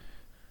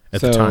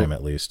 at the time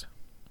at least.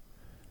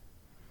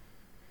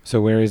 So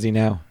where is he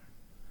now?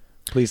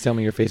 Please tell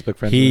me your Facebook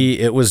friend.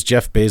 It was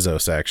Jeff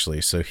Bezos actually,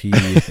 so he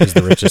is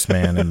the richest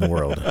man in the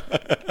world,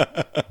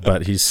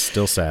 but he's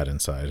still sad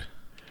inside.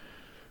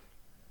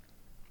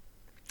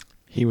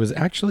 He was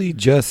actually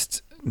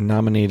just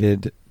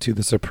nominated to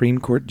the Supreme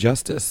Court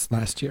Justice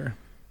last year.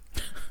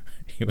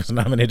 He was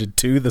nominated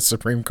to the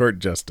Supreme Court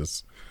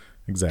Justice.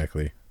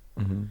 Exactly.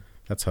 Mm-hmm.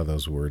 That's how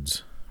those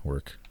words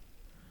work.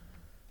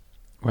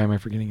 Why am I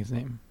forgetting his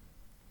name?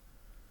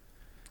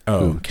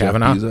 Oh, Who,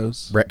 Kavanaugh? Jeff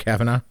Bezos? Brett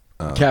Kavanaugh?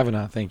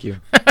 Kavanaugh, thank you.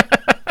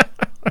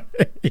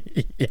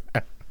 Yeah.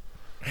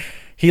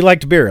 He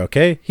liked beer,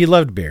 okay? He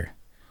loved beer.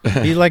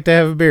 He liked to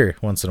have a beer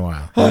once in a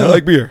while. I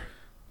like beer.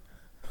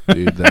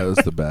 Dude, that was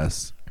the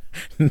best.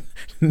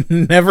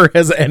 Never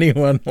has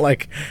anyone,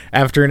 like,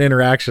 after an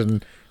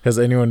interaction, has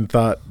anyone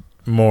thought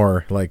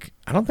more, like,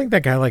 I don't think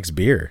that guy likes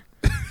beer.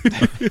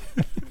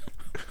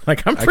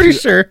 Like, I'm pretty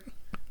sure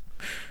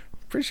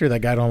that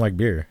guy don't like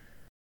beer.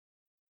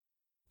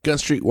 Gun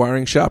Street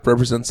Wiring Shop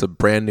represents a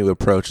brand new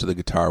approach to the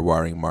guitar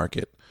wiring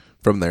market.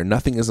 From their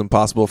nothing is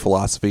impossible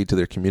philosophy to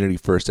their community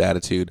first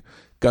attitude,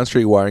 Gun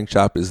Street Wiring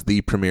Shop is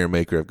the premier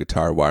maker of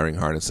guitar wiring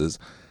harnesses.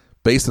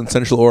 Based in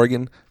Central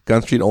Oregon,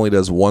 Gun Street only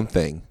does one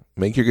thing: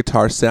 make your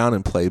guitar sound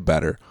and play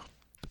better.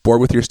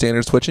 Bored with your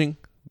standard switching?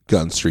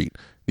 Gun Street.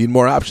 Need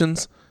more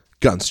options?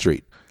 Gun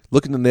Street.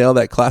 Looking to nail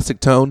that classic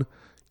tone?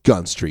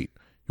 Gun Street.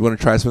 You want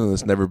to try something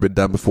that's never been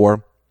done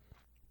before?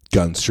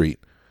 Gun Street.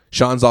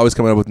 Sean's always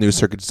coming up with new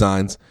circuit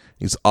designs.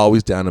 He's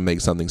always down to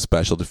make something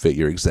special to fit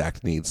your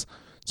exact needs.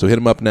 So hit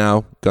him up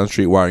now,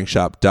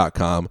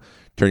 gunstreetwiringshop.com.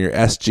 Turn your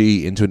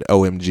SG into an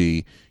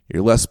OMG,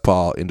 your Les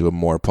Paul into a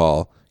More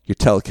Paul, your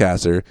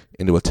Telecaster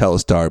into a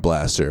Telestar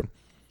Blaster.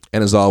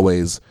 And as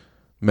always,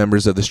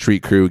 members of the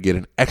Street Crew get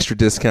an extra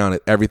discount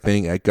at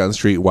everything at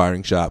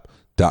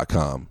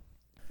gunstreetwiringshop.com.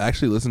 I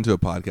actually listened to a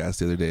podcast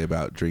the other day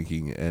about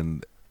drinking,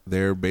 and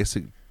their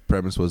basic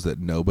premise was that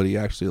nobody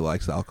actually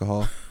likes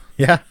alcohol.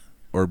 Yeah.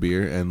 Or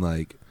beer, and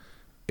like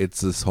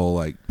it's this whole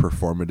like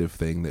performative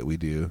thing that we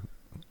do.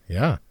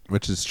 Yeah.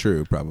 Which is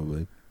true,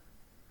 probably.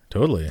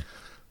 Totally.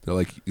 They're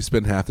like, you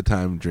spend half the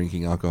time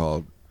drinking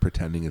alcohol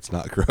pretending it's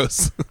not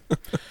gross.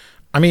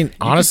 I mean, You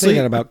honestly, can say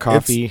that about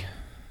coffee.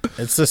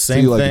 it's the So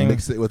same you like thing.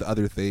 mix it with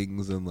other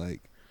things and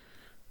like,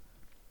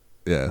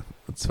 yeah,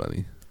 it's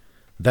funny.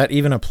 That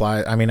even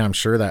applies. I mean, I'm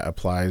sure that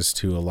applies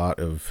to a lot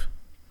of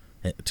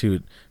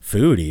to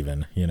food,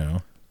 even, you know.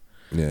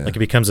 Yeah, Like it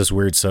becomes this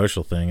weird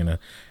social thing,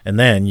 and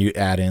then you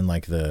add in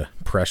like the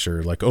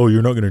pressure, like, oh,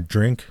 you're not gonna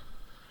drink.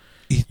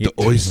 eat the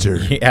oyster.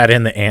 You add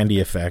in the Andy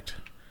effect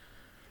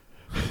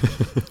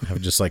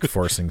of just like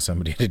forcing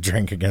somebody to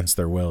drink against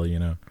their will, you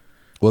know.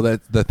 Well,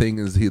 that the thing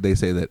is, they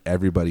say that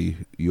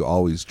you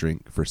always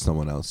drink for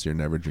someone else. You're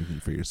never drinking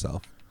for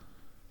yourself.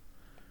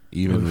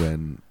 Even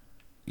when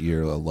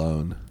you're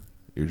alone,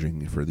 you're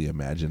drinking for the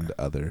imagined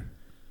other.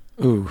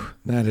 Ooh,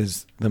 that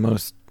is the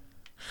most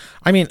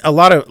I mean, a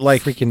lot of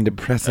like freaking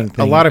depressing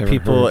thing. a lot I've of ever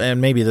people, heard. and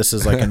maybe this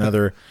is like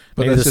another,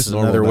 But maybe that's this just is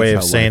normal. another way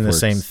That's of how saying life the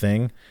same works.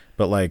 thing.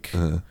 But like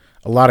a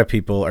lot of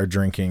people are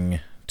drinking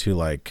to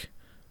like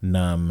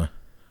numb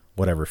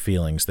whatever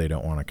feelings they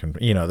don't want to.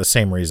 You know, the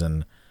same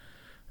reason.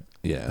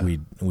 Yeah,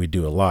 We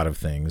do a lot of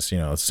things. You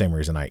know, the same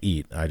reason I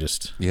eat. I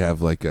just you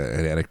have like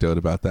an anecdote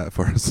about that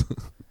for us.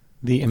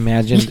 The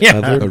imagined Yeah.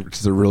 other. Which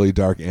is a really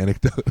dark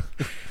anecdote.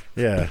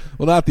 yeah.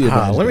 Well, not the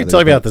imagined let me other, tell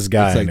you but about this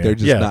guy, It's like man. they're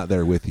just Yeah. not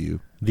there with you.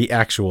 The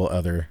actual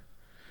other.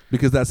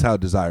 Because that's how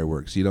desire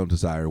works. You don't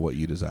desire what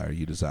you desire.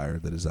 You desire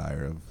the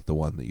desire of the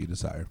one that you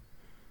desire.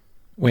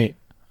 Wait,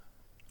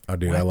 Oh,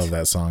 dude, I What? love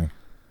that song.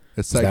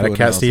 It's Is that a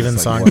Cat psychoanalysis,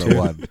 Stevens like song, too?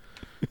 101.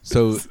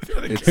 So,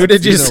 it's, Who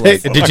did you say?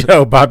 like, Did you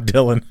know Bob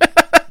Dylan?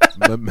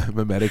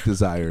 mimetic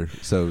desire.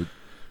 So,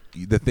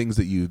 the things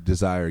that you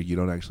desire, you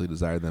don't actually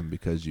desire them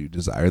because you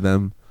desire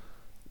them.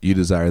 You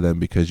desire them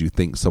because you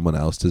think someone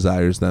else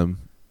desires them,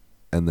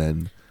 and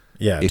then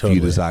Yeah, if totally.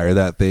 you desire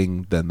that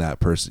thing, then that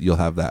person, you'll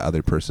have that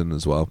other person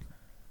as well.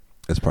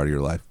 as part of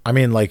your life. I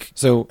mean, like,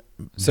 So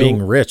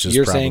being rich is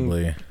you're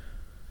probably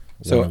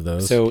saying, one of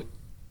those. So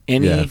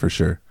any Yeah, for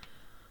sure.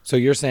 So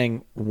you're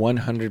saying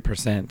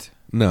 100%.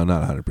 No,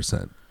 not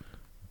 100%.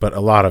 But a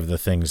lot of the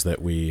things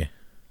that we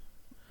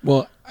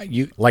Well,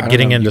 you like I don't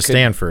getting know, into you could-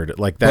 Stanford,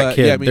 like that But,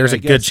 kid. yeah, I mean, there's I a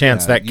good guess,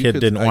 chance yeah, that you kid could-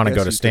 didn't I want to guess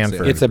go you to could say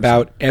Stanford. It's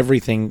about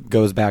everything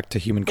goes back to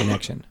human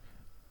connection.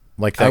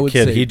 Like I that would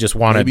kid, say he just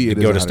wanted maybe to it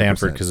is go to 100%,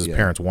 Stanford because his yeah.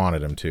 parents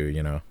wanted him to.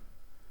 You know,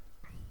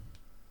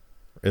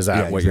 is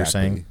that Yeah, what you're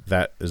exactly.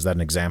 saying? Is that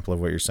an example of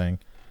what you're saying?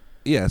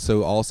 Yeah,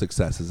 so all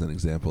success is an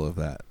example of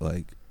that.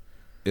 Like,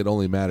 it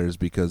only matters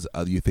because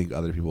you think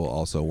other people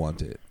also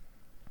want it.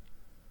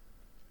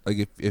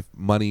 Like,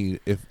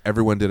 if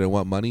everyone didn't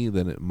want money,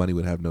 then money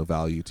would have no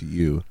value to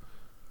you.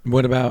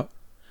 What about?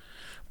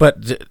 But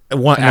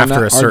And after I'm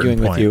not a certain arguing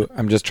point, with you.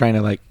 I'm just trying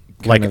to like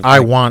kind I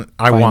of, want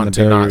find the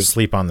to not barriers.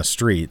 sleep on the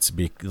streets.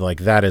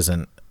 Like that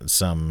isn't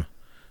some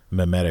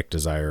mimetic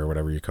desire or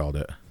whatever you called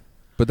it.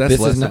 But that's This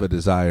is less not- of a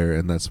desire,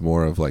 and that's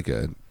more of like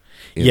a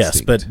Yes,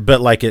 instinct.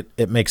 but like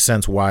it makes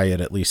sense why it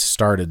at least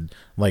started.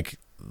 Like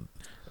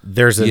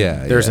there's a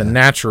Yeah.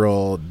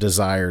 natural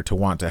desire to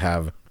want to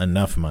have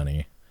enough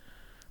money,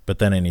 but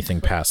then anything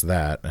past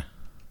that.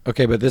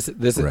 Okay, but this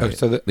is Right. okay,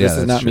 so Yeah, this is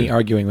that's not me true.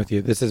 arguing with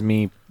you. This is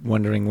me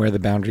wondering where the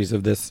boundaries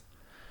of this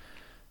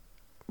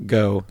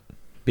go,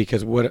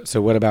 because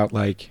what about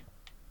like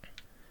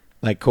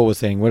Cole was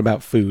saying? What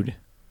about food?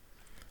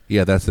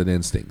 Yeah, that's an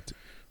instinct.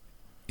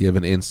 You have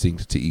an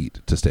instinct to eat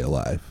to stay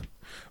alive.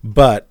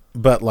 But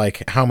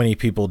like, how many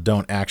people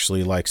don't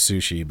actually like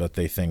sushi, but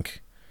they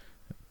think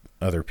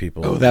other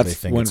people? Oh, they that's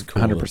think it's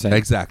cool. 100%.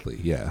 Exactly.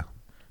 Yeah.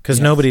 Because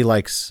Yes. nobody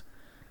likes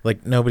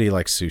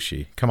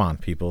sushi. Come on,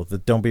 people.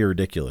 Don't be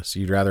ridiculous.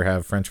 You'd rather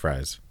have French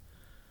fries.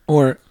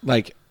 Or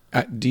like,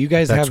 do you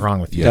guys That's have wrong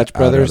with you. Yeah, Dutch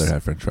Brothers? I'd rather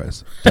have French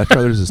fries. Dutch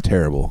Brothers is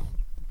terrible.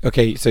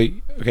 Okay, so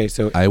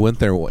I went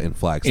there in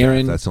Flagstaff.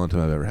 Aaron- That's the only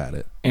time I've ever had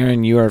it.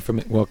 Aaron, you are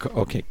from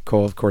okay,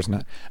 Cole, of course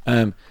not.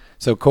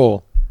 So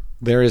Cole,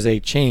 there is a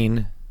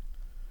chain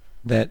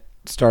that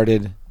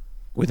started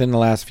within the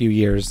last few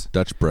years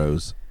Dutch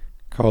Bros.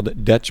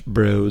 called Dutch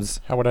Bros.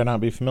 How would I not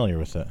be familiar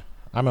with it?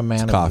 I'm a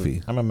man It's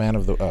coffee. I'm a man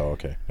of the. Oh,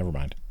 okay. Never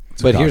mind.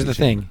 It's a But here's coffee the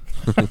chain.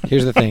 thing.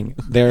 Here's the thing.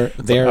 They're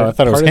Oh, I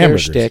thought it was part of their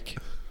hamburgers. shtick.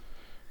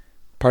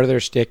 Part of their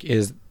shtick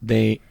is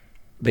they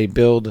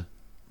build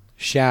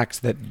shacks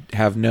that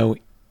have no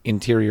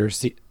interior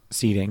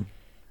seating.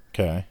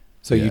 Okay.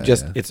 So you Yeah,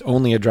 just yeah. it's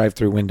only a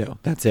drive-through window.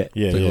 That's it.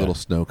 Yeah, It's like yeah. a little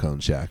snow cone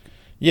shack.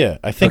 Yeah,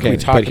 I think Okay, we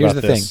but talked here's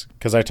about the this thing.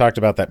 because I talked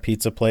about that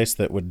pizza place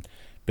that would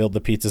build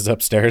the pizzas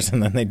upstairs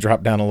and then they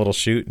drop down a little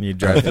chute and you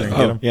drive through and get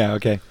Oh, them. yeah,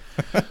 okay.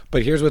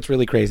 But here's what's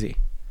really crazy.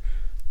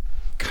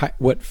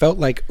 What felt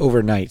like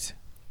overnight.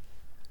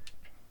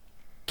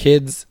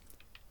 Kids,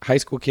 high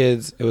school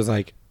kids, it was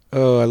like,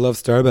 oh, I love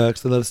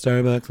Starbucks. I love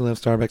Starbucks. I love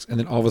Starbucks. And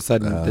then all of a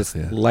sudden, this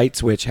Yeah. light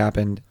switch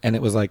happened, and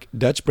it was like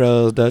Dutch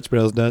Bros, Dutch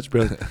Bros, Dutch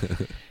Bros.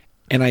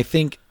 And I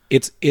think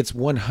it's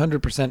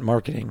 100%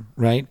 marketing,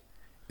 right?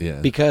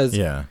 Yeah. Because,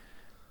 Yeah.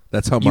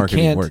 That's how you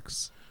marketing can't-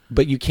 works.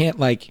 but you can't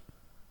like,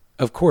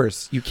 of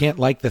course, you can't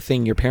like the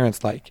thing your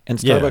parents like.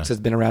 And Yeah. Starbucks has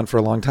been around for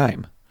a long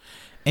time.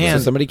 And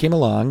So somebody came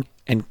along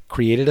and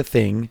created a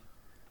thing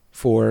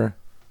for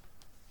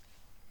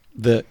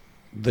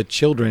the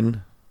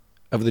children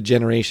of the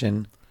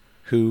generation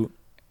who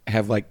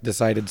have like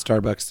decided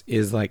Starbucks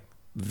is like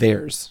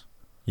theirs,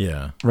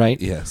 yeah. right?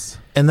 Yes.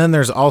 And then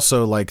there's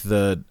also like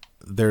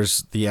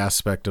there's the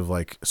aspect of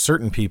like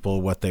certain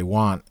people, what they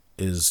want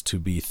is to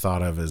be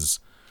thought of as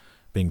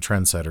being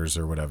trendsetters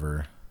or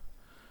whatever.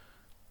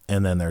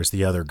 And then there's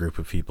the other group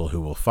of people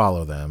who will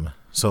follow them.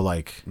 So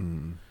like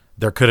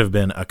there could have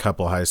been a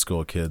couple high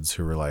school kids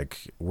who were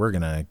like, we're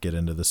going to get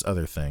into this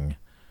other thing.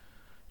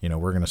 You know,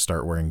 we're going to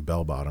start wearing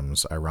bell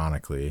bottoms,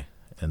 ironically.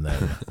 And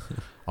then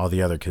all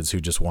the other kids who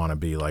just want to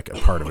be like a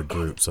part of a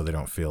group so they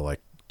don't feel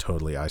like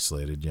totally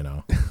isolated, you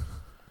know,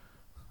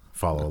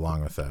 follow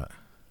along with that.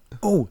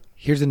 Oh,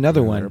 here's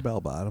another They're one.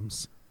 bell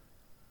bottoms.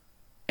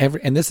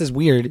 And this is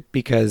weird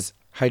because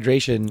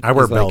hydration I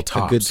wear is bell like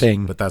tops, a good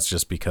thing. but that's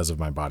just because of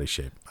my body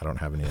shape. I don't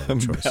have any other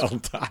choice. Bell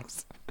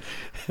tops.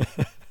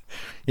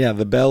 Yeah,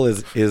 the bell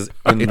is in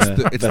It's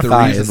the the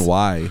thighs. reason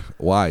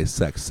why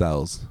sex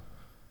sells.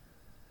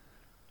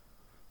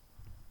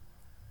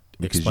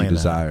 Because Explain you that.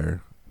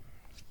 desire.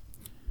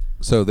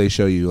 So they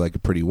show you like a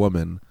pretty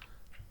woman,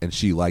 and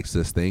she likes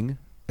this thing,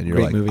 and you're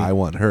Great like, movie. I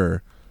want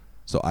her,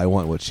 so I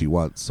want what she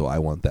wants, so I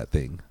want that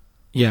thing.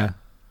 Yeah.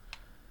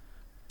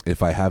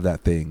 If I have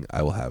that thing,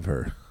 I will have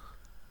her.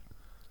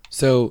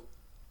 So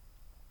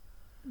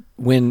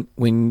when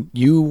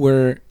you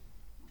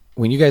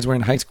guys were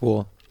in high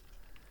school,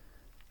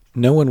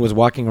 no one was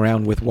walking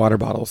around with water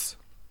bottles.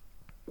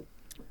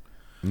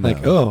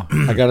 Like, No.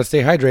 oh, I got to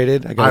stay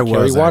hydrated. I got I to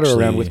carry was water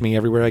around actually- with me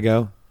everywhere I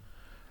go.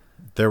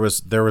 There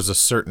was a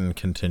certain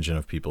contingent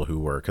of people who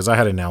were, because I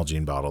had an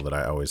Nalgene bottle that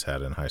I always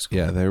had in high school.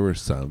 Yeah, there were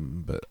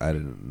some, but I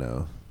didn't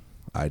know.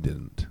 I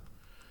didn't.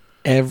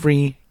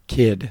 Every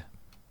kid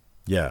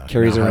Yeah,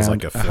 carries now it has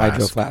around a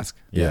hydro flask.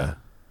 Yeah.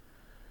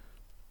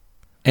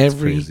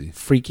 Every crazy.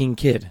 freaking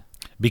kid.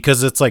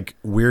 Because it's like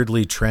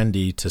weirdly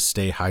trendy to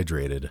stay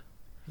hydrated.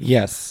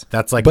 Yes.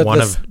 That's like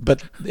but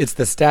but it's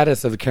the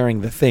status of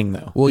carrying the thing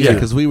though. Well, yeah, Yeah.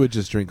 because we would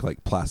just drink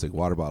like plastic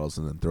water bottles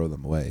and then throw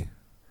them away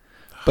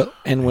But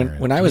and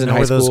when I Do was you in know high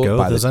where those school, go?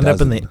 by the Those end up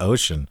in the dozen.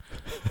 ocean.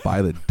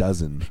 by the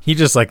dozen. You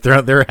just like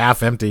they're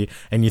half empty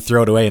and you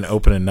throw it away and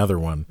open another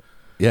one.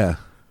 Yeah.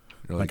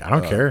 You're Like, I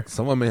don't care.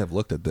 Someone may have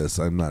looked at this.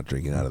 I'm not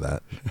drinking out of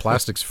that.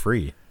 Plastic's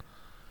free.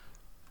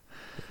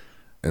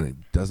 And it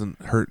doesn't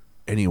hurt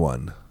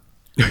anyone.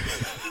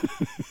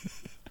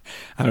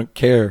 I don't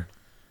care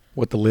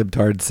what the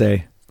libtards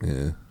say.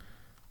 Yeah.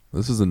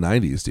 This was the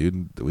 90s,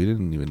 dude. We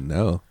didn't even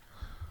know.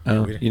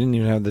 Oh, We- you didn't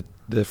even have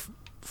the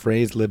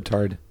phrase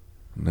libtard.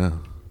 No.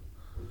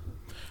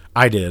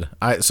 I did.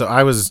 I was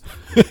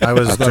I thought it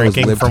was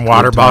drinking from Libtard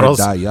water bottles.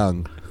 Die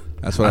young.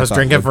 That's what I was thought,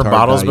 drinking from Libtard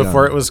bottles die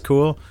before young. it was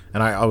cool,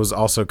 and I was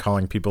also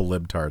calling people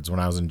libtards when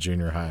I was in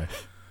junior high.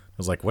 I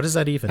was like, "What does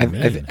that even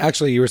mean?"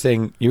 Actually, you were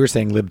saying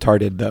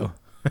libtarded though.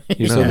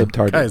 You're so No.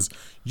 libtarded. Guys,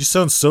 you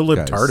sound so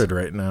Guys. libtarded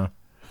right now.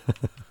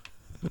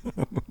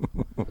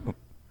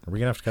 Are we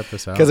gonna have to cut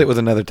this out? Because it was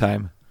another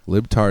time.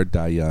 Libtard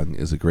die young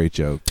is a great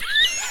joke.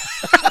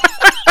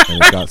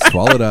 And it got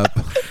swallowed up.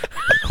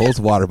 Cole's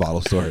water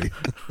bottle story.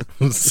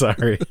 I'm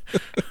sorry.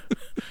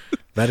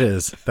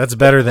 That's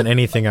better than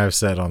anything I've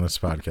said on this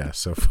podcast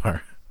so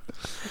far.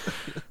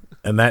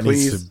 And that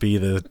needs Please. to be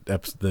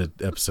the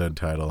episode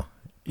title.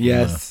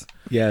 Yes.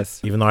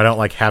 Yes. Even though I don't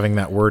like having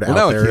that word Well,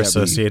 now out it there can't be.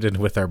 associated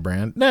with our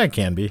brand. No, it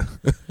can be.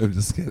 I'm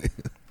just kidding.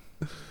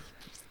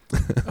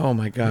 Oh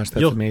my gosh,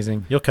 that's You'll-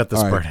 amazing. You'll cut this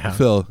All part right, out.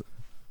 Phil,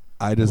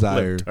 I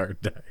desire Libtard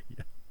die.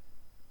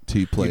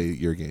 to play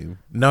your game.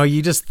 No,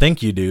 you just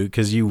think you do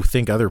because you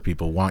think other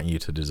people want you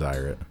to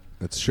desire it.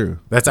 That's true.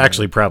 That's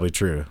actually probably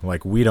true.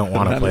 Like, we don't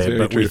want to That play is it, very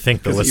but we true,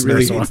 think the 'cause he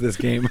listeners really want hates this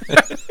game.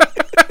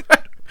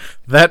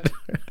 that.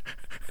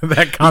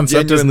 That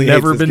concept has genuinely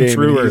never hates this been game, and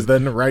truer he's-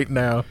 than right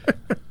now.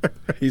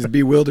 He's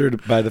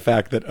bewildered by the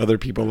fact that other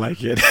people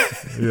like it.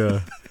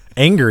 Yeah,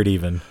 angered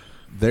even.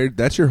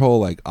 That's your whole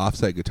like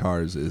offset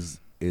guitars is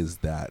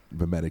that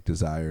mimetic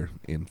desire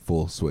in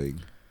full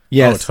swing.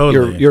 Yes,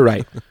 totally. You're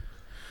right.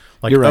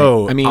 Like, You're right.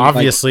 oh, I mean,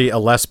 obviously a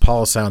Les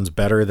Paul sounds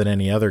better than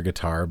any other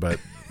guitar, but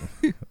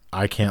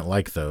I can't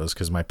like those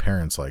because my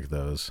parents like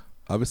those.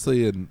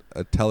 Obviously,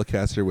 a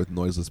Telecaster with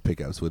noiseless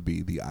pickups would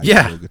be the ideal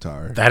Yeah.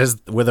 guitar. That is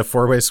with a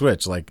 4-way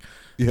switch. Like,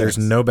 there's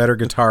Yes. no better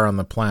guitar on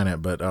the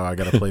planet, but I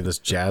got to play this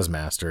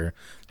Jazzmaster. It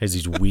has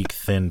these weak,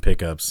 thin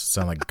pickups.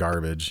 Sound like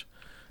garbage.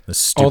 This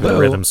stupid Although-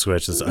 rhythm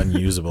switch is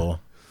unusable.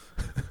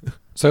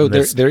 So And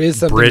there this there is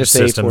something bridge to say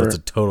system for that's a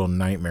total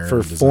nightmare for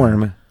of design.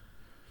 form,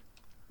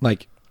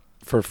 like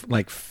for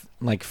like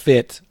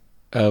fit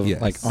of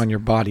Yes. like on your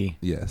body,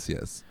 Yes,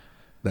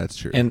 that's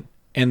true. and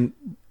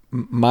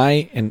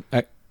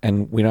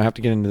we don't have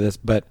to get into this,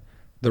 but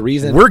the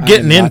reason We're I am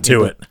getting not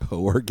into it.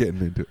 We're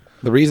getting into it.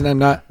 The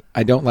reason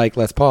I don't like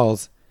Les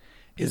Pauls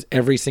is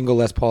every single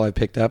Les Paul I've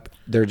picked up,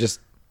 they're just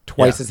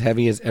twice Yeah. as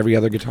heavy as every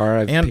other guitar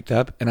I've And- picked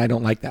up, and I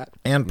don't like that.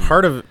 And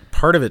part of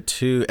it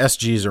too,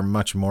 SGs are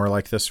much more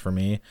like this for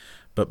me,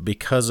 but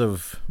because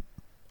of,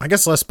 I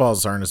guess Les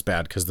Pauls aren't as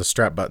bad because the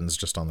strap button's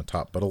just on the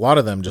top, but a lot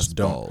of them just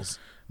don't. Balls.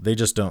 They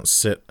just don't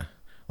sit.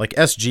 Like,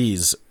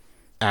 SGs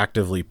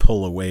actively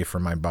pull away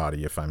from my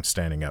body if I'm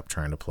standing up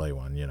trying to play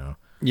one, you know.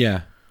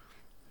 Yeah.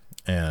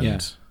 And Yeah.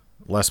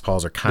 Les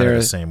Pauls are kind of They're-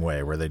 the same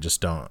way, where they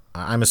just don't.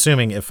 I'm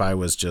assuming if I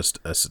was just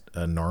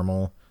a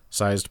normal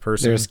sized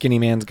person They're a skinny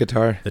man's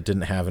guitar. that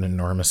didn't have an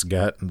enormous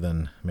gut,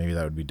 then maybe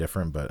that would be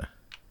different. But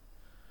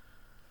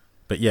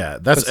yeah,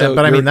 that's. But so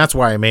But I mean, you're- that's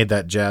why I made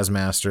that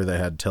Jazzmaster that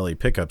had Telly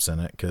pickups in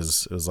it,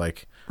 because it was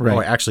like, Right. oh,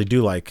 I actually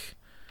do like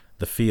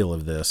the feel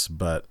of this,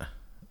 but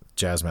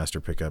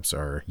Jazzmaster pickups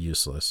are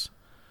useless.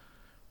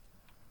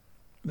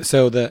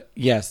 So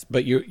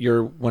but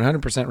you're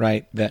 100%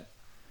 right that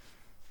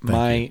Thank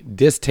my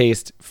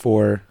distaste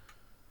for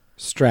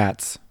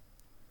Strats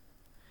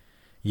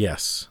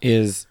Yes,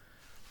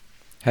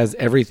 has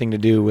everything to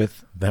do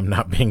with them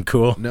not being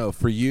cool. No,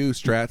 for you,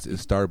 Strats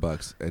is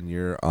Starbucks, and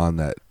you're on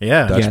that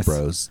Yeah, Dutch Yes.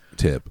 Bros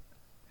tip.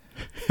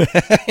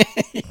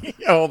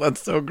 oh,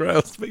 that's so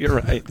gross, but you're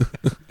right.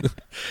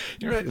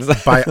 You're right. It's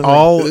like- by it's like,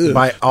 all ugh,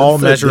 by all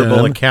that's so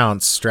measurable dumb.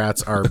 accounts,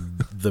 Strats are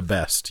the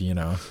best. You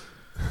know,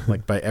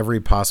 like by every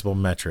possible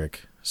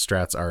metric,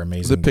 Strats are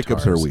amazing. The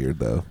pickups guitars. are weird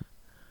though.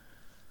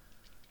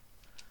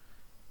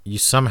 You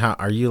somehow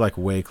are you like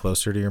way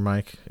closer to your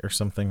mic or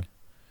something?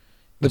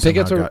 The You somehow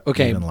pickups are got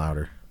okay, even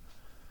louder.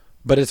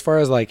 but as far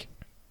as like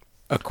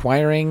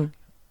acquiring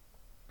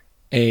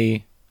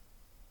a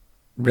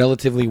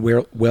relatively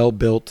well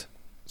built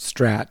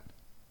Strat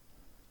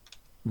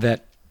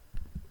that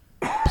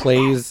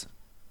plays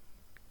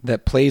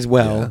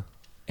well, Yeah.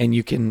 and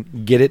you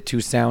can get it to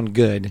sound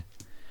good,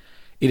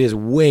 it is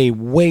way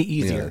Yeah,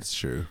 easier that's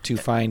true. to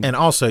find. And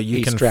also, you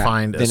a can Strat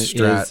find a than it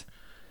Strat is-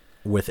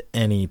 with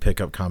any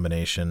pickup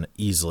combination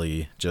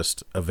easily,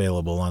 just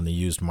available on the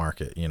used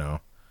market. You know,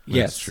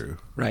 yes, true.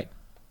 right?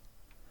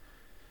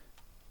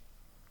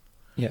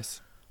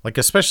 Yes. like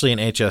especially an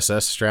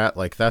HSS Strat,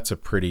 like that's a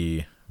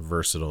pretty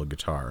versatile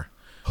guitar.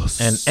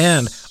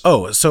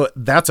 So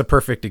that's a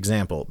perfect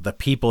example. The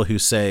people who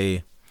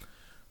say,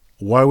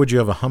 why would you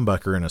have a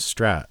humbucker in a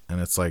Strat?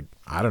 And it's like,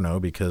 I don't know,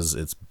 because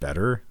it's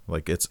better.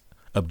 Like, it's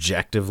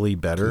objectively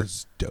better.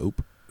 It's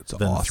dope. It's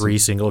than awesome. 3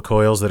 single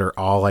coils that are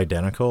all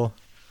identical.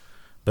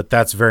 But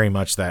that's very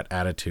much that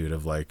attitude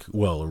of like,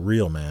 well, a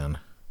real man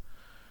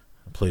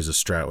plays a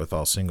Strat with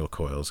all single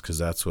coils because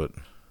that's what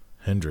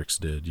Hendrix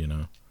did, you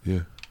know?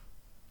 Yeah.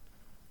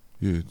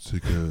 Yeah, it's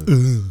like,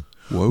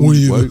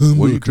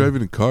 why are you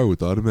driving a car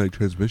with automatic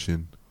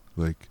transmission?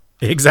 Like,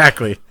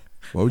 Exactly.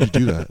 why would you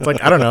do that? It's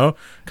like, I don't know,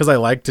 because I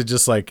like to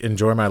just like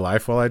enjoy my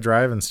life while I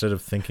drive instead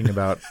of thinking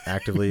about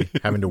actively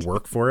having to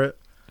work for it.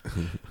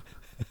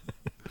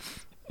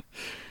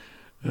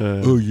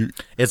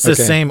 It's the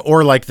same,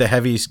 or like the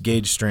heavy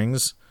gauge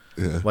strings.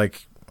 Yeah.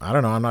 Like, I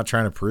don't know. I'm not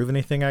trying to prove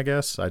anything, I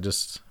guess. I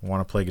just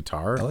want to play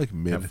guitar. I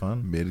like have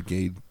fun. mid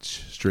gauge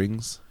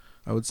strings,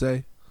 I would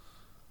say.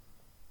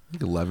 I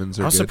think 11s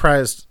are I was good.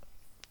 surprised.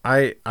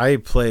 I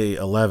play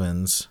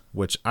 11s,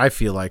 which I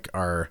feel like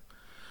are.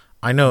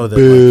 I know that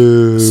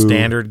like,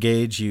 standard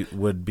gauge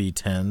would be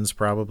 10s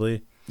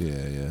probably.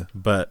 Yeah.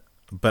 But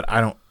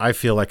I don't. I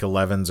feel like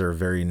 11s are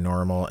very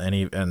normal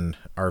and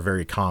are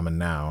very common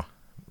now.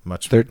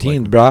 Much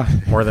 13, like,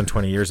 brah. more than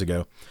 20 years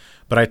ago.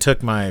 But I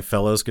took my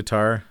Fellows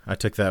guitar. I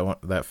took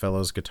that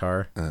Fellows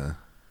guitar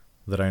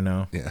that I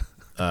know. Yeah.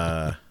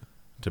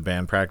 To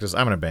band practice.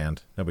 I'm in a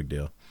band. No big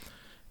deal.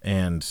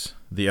 And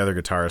the other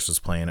guitarist was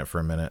playing it for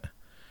a minute.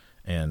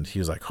 And he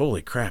was like,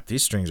 holy crap,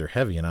 these strings are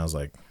heavy. And I was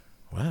like,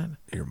 what?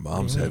 Your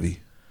mom's heavy.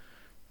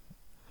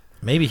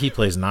 Maybe he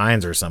plays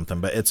 9s or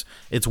something. But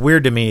it's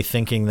weird to me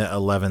thinking that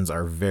 11s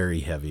are very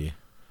heavy.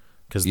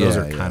 Because those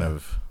are kind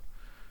of...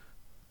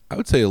 I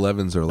would say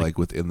 11s are like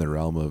within the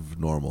realm of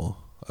normal,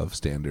 of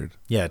standard.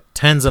 Yeah,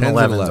 10s and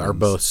 11s are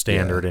both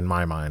standard in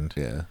my mind.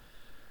 Yeah.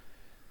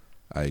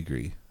 I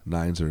agree.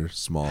 9s are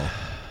small.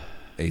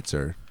 8s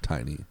are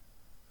tiny.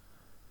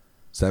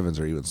 7s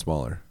are even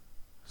smaller.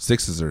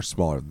 6s are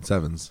smaller than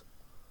 7s.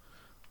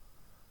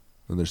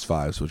 Then there's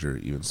 5s, which are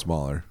even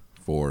smaller.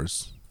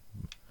 4s.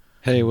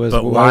 Hey, why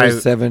why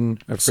was 7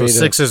 afraid so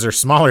of? 6s are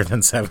smaller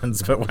than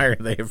 7s, but why are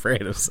they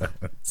afraid of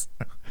 7s?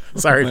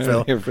 Sorry, Why Phil.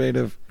 are they afraid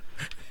of?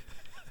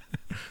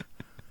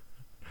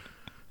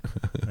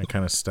 I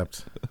kind of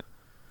stepped.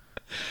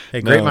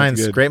 Hey, No,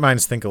 great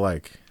minds think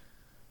alike.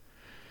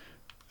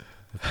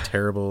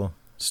 Terrible,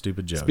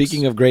 stupid jokes.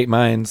 Speaking of great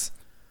minds,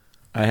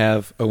 I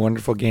have a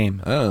wonderful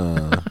game.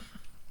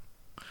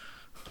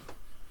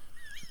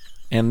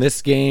 And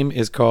this game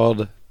is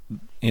called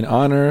in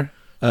honor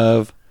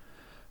of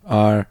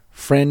our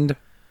friend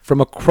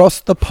from across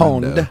the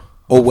pond Friendo.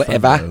 or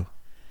whatever.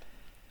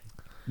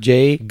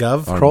 Friendo.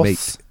 Gov? Our Cross.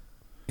 mate,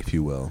 if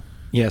you will.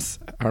 Yes,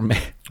 our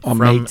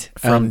mate.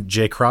 From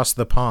J Cross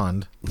the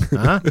Pond.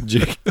 Huh?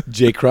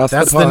 J Cross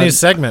That's the pond. the new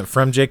segment,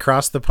 from J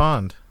Cross the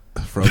Pond.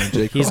 From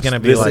J. He's gonna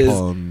be This like, is-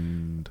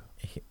 Pond.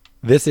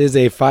 This is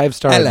a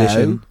 5-star Hello.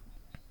 edition.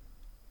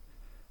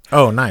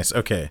 oh, nice,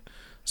 okay.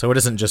 So it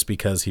isn't just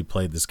because he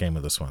played this game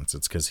with us once.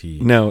 It's because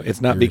No,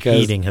 it's not you're because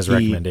heeding his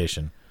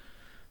recommendation.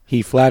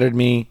 He flattered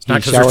me. It's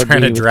not he because we're showered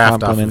trying me to with draft off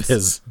of compliments.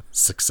 his He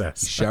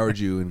success. showered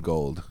you in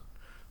gold.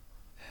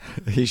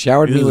 He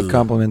showered me with Ew.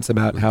 compliments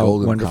about With how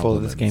golden wonderful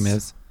this game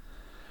is.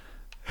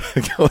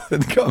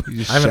 Golden He I have an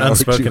showered you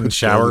unspoken with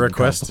shower golden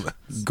request.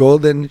 compliments.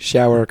 golden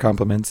shower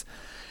compliments.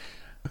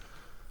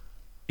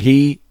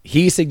 He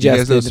You guys know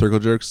suggested. Circle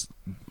Jerks?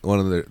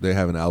 They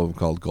have an album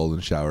called Golden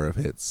Shower of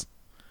Hits.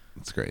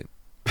 It's great.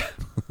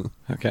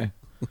 Okay.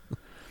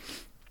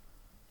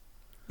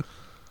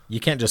 You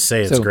can't just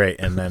say it's So- great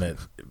and then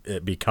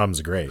it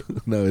becomes great.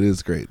 No, it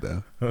is great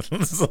though.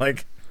 It's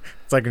like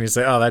when you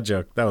say, "Oh,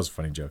 that was a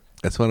funny joke."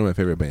 It's one of my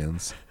favorite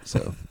bands.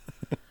 So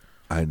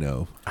I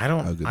know.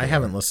 I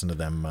haven't listened to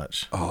them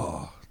much.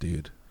 Oh,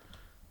 dude,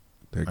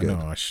 they're I good.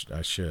 know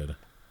I should.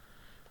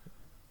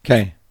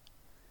 Okay.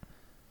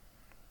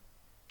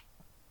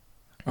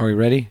 Are we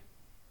ready?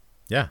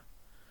 Yeah.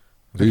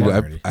 Dude,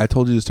 I'm ready. I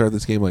told you to start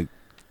this game like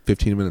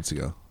 15 minutes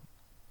ago.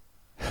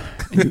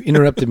 You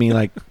interrupted me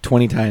like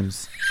 20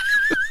 times.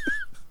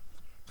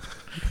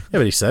 Yeah,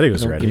 but he said he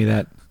was Don't ready. give me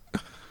that.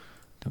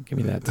 Don't give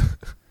me that.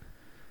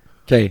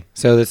 Okay,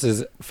 so this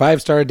is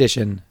 5-star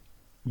edition.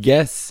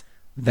 Guess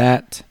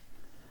that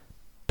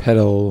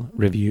pedal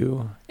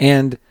review.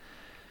 And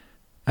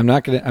I'm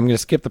gonna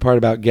skip the part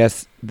about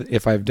guess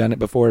if I've done it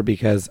before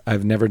because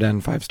I've never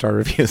done 5-star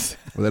reviews.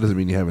 Well, that doesn't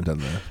mean you haven't done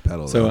the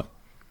pedal. though.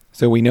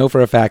 So we know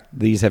for a fact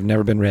these have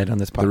never been read on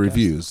this podcast. The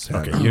reviews.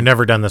 Okay, have. you've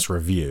never done this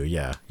review.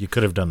 Yeah, you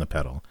could have done the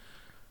pedal.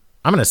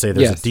 I'm going to say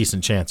there's Yes. a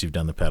decent chance you've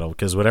done the pedal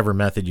because whatever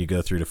method you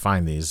go through to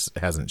find these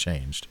hasn't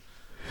changed.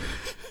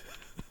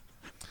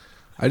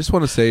 I just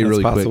want to say That's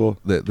really possible.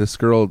 quick that this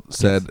girl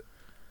said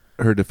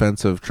her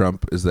defense of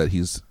Trump is that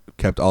he's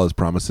kept all his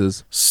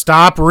promises.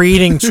 Stop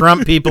reading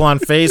Trump people on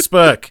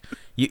Facebook,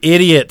 you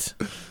idiot!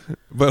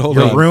 But hold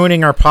You're on.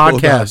 ruining our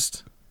Hold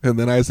podcast. And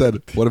then I said,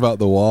 "What about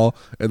the wall?"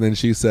 And then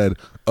she said,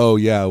 "Oh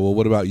yeah, well,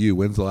 what about you?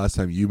 When's the last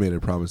time you made a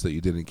promise that you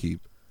didn't keep?"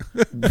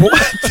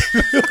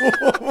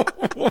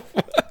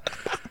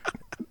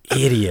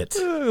 idiot.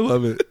 I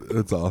love it.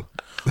 That's all.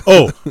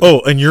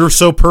 Oh, and you're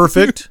so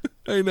perfect.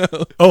 I know.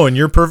 Oh, and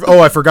you're perfect. Oh,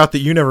 I forgot that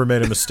you never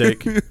made a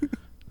mistake.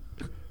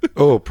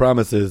 Oh,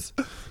 promises.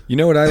 You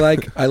know what I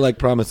like? I like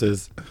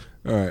promises.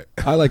 All right.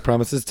 I like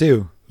promises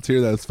too. Let's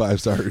hear that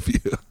 5-star review.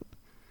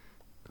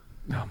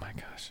 Oh my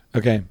gosh.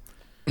 Okay.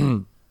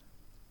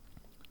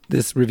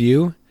 This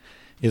review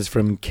is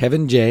from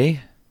Kevin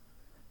J.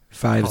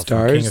 5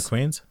 stars. King of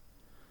Queens.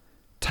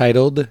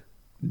 Titled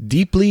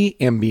Deeply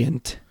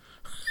Ambient.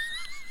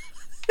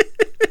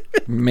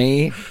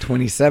 May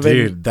 27.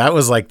 Dude, that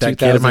was like that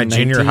kid in my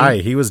junior 2019. high.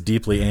 He was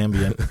deeply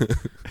ambient.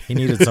 He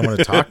needed someone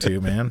to talk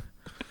to, man.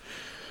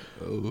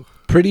 Oh.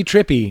 Pretty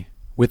trippy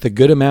with a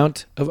good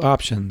amount of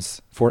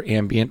options for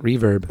ambient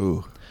reverb.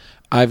 Ooh.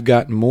 I've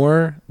got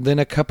more than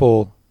a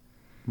couple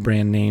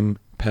brand name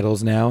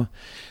pedals now.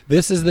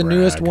 This is the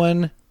newest Brag.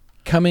 one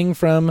coming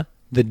from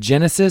the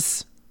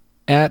Genesis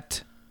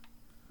at...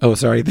 Oh,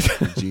 sorry.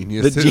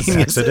 Geniuses. The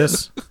Genius.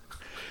 Exodus.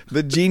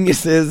 The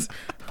Geniuses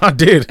Oh,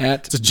 dude.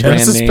 at It's a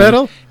Genesis brand name.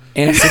 pedal?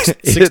 And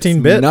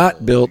 16-bit? it's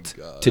not built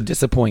to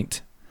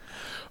disappoint.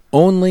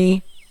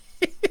 Only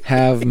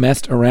have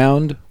messed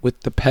around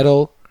with the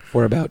pedal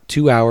for about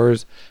 2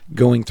 hours,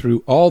 going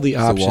through all the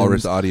options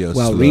Walrus audio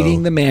while slow.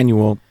 reading the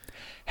manual.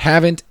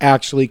 Haven't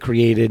actually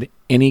created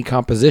any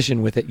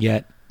composition with it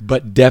yet,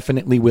 but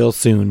definitely will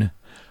soon.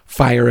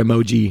 Fire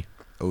emoji.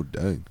 Oh,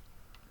 dang.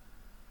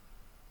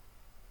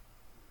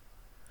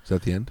 Is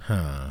that the end?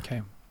 Huh.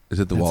 Okay. Is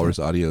it the That's Walrus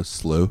audio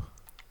slow?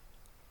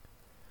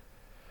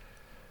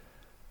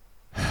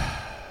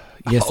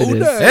 Yes, Oh,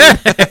 it is.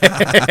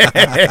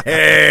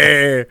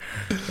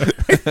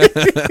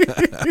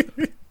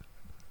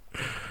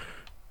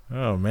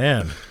 Oh,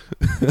 man.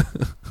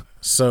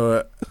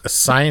 So,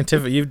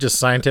 you've just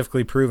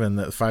scientifically proven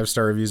that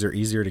 5-star reviews are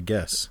easier to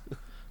guess.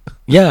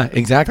 Yeah,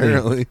 exactly.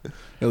 Apparently.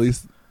 At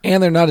least.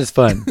 And they're not as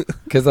fun.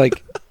 Because,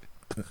 like,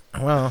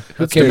 Well, who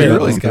that's cares debatable.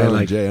 about this guy? throwing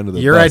Like, Jay under the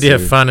Your bus idea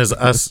of here. fun is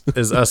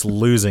us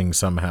losing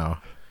somehow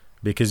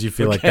because you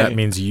feel like that Okay.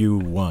 means you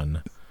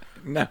won.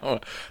 no,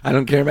 I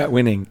don't care about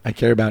winning. I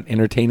care about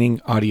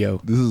entertaining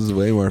audio. This is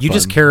way more You fun.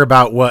 just care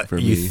about what for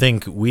you me.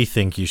 think we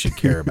think you should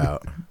care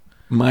about.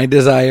 My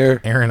desire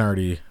Aaron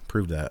already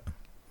proved that.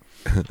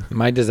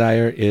 My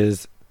desire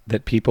is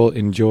that people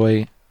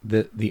enjoy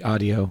the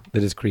audio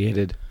that is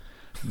created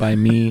by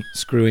me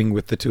screwing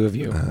with the two of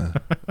you.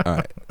 All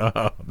right.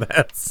 Oh,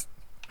 that's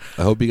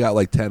I hope you got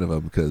like 10 of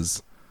them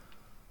because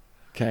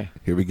Okay.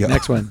 here we go.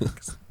 Next one.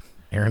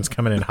 Aaron's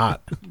coming in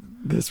hot.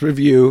 This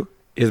review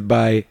is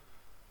by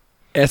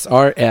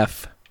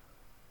SRF.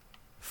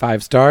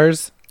 5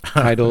 stars.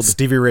 Titled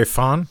Stevie Ray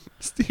Vaughan.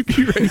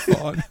 Stevie Ray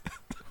Vaughan.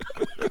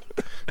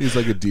 He's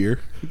like a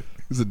deer.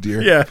 He's a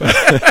deer. Yeah.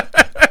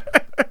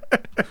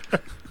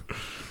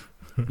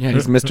 Yeah,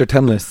 he's Mr.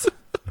 Tumless.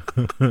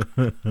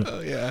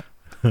 Oh, yeah.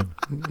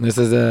 This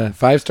is a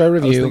 5-star I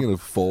was review. thinking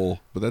of foal,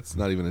 but that's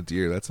not even a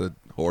deer. That's a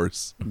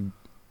horse.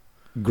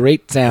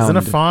 Great sound. Isn't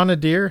a fawn a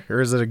deer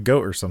or is it a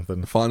goat or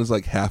something? The fawn is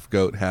like half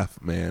goat,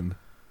 half man.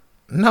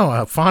 No,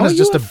 a fawn Oh, is you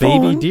just a a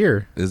baby fawn?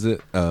 deer. Is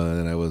it?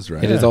 Then I was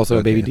right. It is also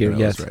a baby deer,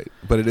 then I was yes. right.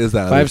 But it is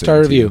that 5-star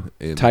other thing, review.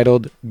 too, in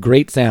Titled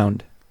Great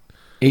Sound.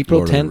 April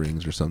Lord of the 10th,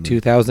 Rings or something.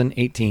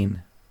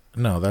 2018.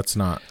 No, that's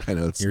not. I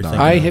know it's You're not.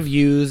 thinking I of have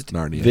used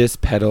Narnia. this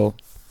pedal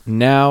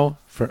now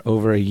for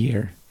over a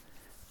year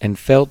and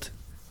felt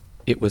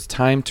it was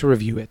time to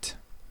review it.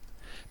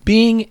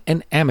 Being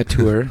an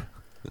amateur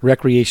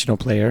recreational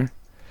player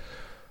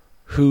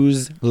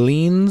whose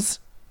leans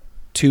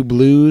to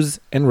blues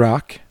and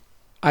rock,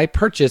 I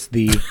purchased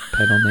the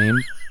pedal name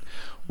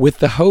with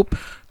the hope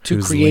to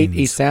Whose create a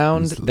leans?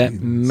 sound Whose that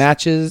leans?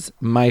 matches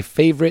my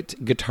favorite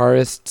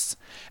guitarists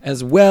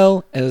as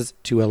well as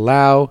to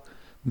allow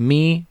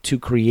me to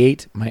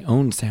create my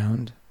own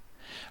sound.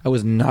 I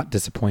was not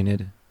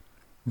disappointed.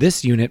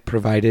 This unit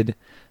provided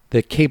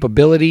the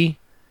capability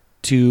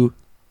to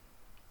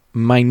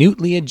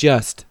minutely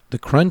adjust the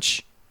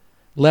crunch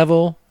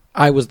level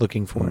I was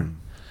looking for. Mm.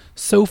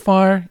 So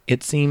far,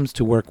 it seems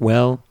to work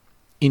well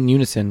in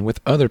unison with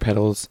other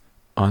pedals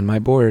on my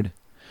board,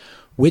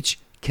 which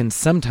can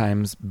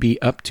sometimes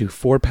be up to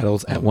 4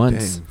 pedals at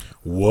once. Dang.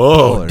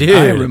 Whoa, Baller. dude.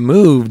 I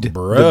removed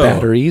Bro. the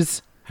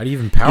batteries How do you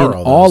even power in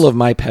all all those? of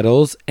my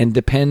pedals and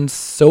depend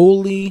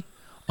solely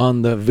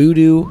on the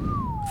Voodoo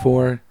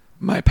for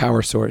my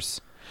power source.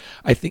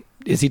 I think,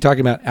 is he talking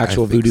about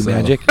actual think Voodoo so.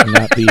 magic and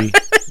not the...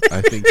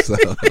 I think so.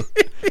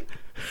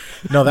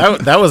 No,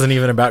 that wasn't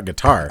even about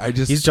guitar.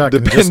 He's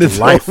talking depended just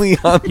life. solely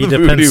on He the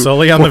depends Voodoo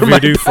solely on the for my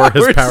voodoo for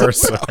his power powers.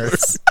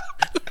 source.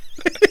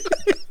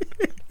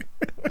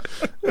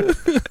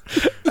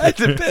 I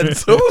depend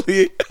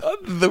solely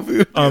on the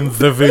Voodoo. On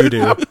the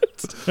voodoo.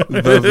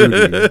 The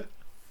voodoo.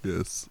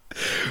 Yes.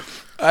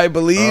 I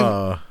believe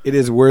it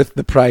is worth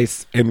the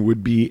price and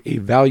would be a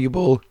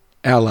valuable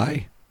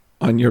ally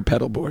on your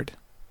pedal board.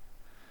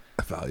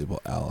 A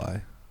valuable ally.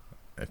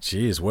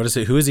 Jeez, what is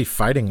it? Who is he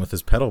fighting with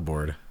his pedal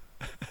board?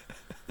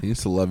 He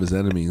used to love his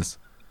enemies.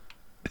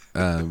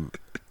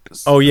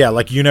 Oh yeah,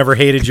 like you never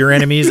hated your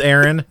enemies,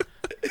 Aaron.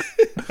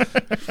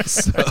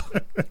 So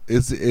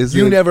Is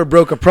You it, never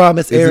broke a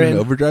promise, is it Aaron. an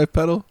overdrive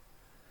pedal?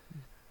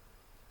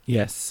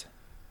 Yes.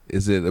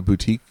 Is it a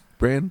boutique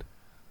brand?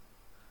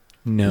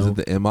 No. Is it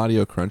the M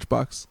Audio Crunch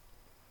Box?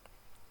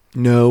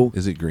 No.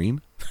 Is it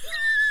green?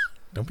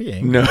 Don't be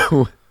angry.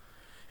 No.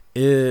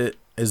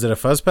 Is it a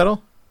fuzz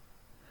pedal?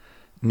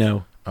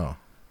 No. Oh,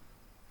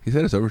 He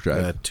said it's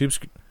overdrive.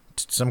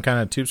 some kind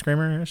of tube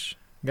screamer-ish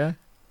guy.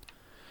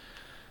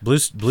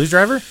 Blues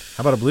driver?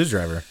 How about a blues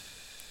driver?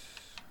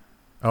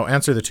 Oh,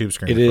 answer the tube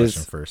screamer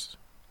question first.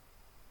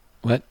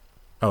 What?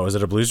 Oh, is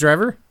it a blues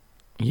driver?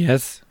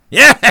 Yes.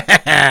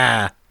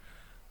 Yeah.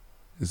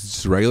 Is it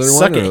just a regular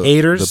Suck one? it, or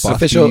haters. the Boss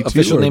Official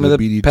BD2 or name of the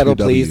BD2W? pedal,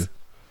 please.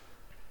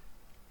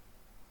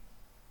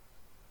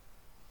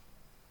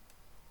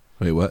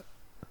 Wait, what?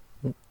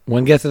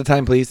 One guess at a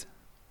time, please.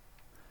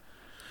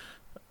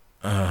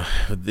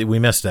 We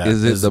missed that.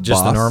 Is it the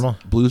just Boss the normal?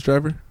 blues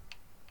driver?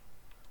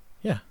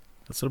 Yeah,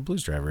 that's what a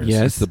blues driver is.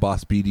 Yes. It's the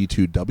Boss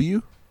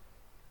BD2W?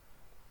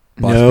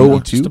 Boss No.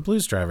 BD2? Just a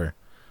blues driver.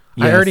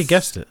 Yes. I already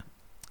guessed it.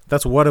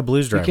 That's what a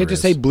blues driver You can't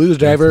just is. say blues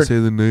You have driver. to say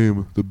the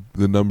name,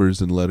 the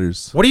numbers and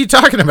letters. What are you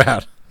talking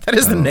about? That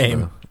is I the don't name.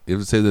 know. You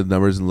have to say the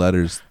numbers and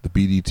letters. The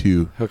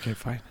BD2. Okay,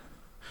 fine.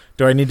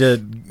 Do I need to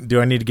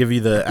give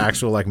you the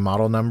actual like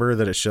model number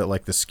that it should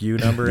like the SKU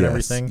number and Yes,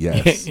 everything?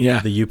 Yes.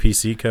 Yeah. The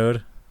UPC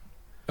code.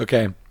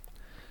 Okay.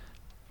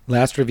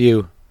 Last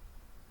review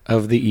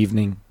of the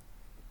evening.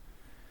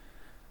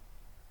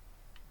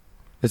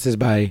 This is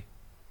by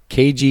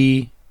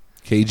KG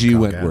KG Oh,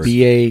 Wentworth.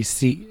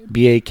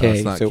 BAK. No,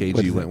 it's not So what KG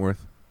is it?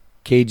 Wentworth.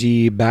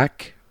 KG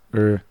back,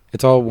 or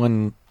it's all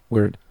one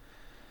word.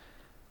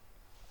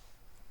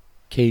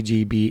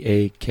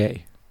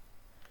 KGBAK.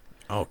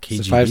 Oh, It's a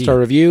KGB. 5-star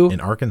review.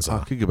 in Arkansas.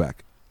 Oh, kick it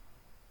back.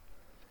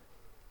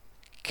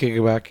 Kick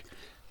it back.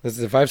 This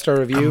is a 5-star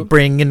review. I'm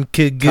bringing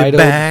Kigga Titled-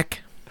 back.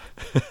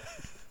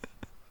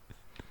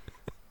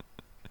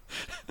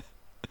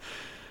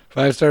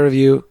 5-star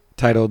review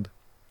titled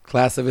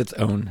Class of Its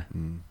Own.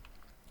 Mm.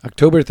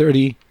 October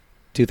 30,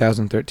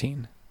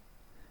 2013.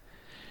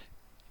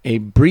 A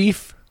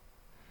brief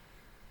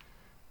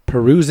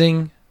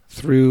perusing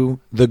through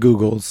the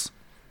Googles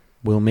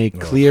will make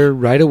Ugh. clear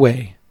right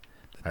away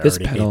I This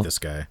already pedal- hate this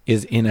guy.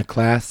 is in a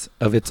class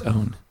of its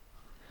own.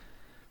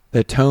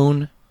 The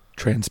tone,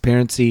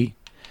 transparency,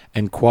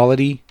 and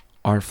quality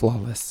are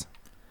flawless.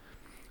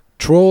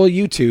 Troll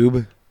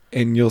YouTube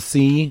and you'll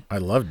see I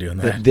love doing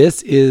that that.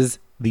 this is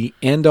the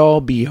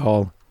end-all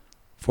be-all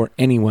for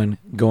anyone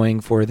going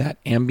for that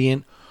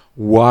ambient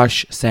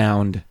wash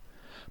sound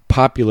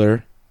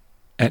popular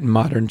at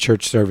modern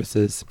church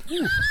services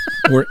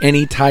or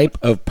any type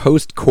of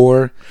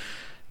post-core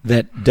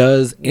that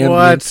does ambient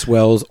What?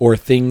 swells or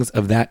things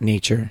of that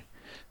nature.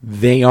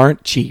 They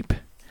aren't cheap.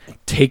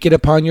 Take it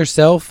upon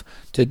yourself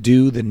to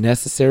do the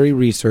necessary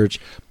research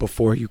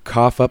before you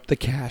cough up the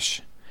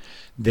cash.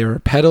 There are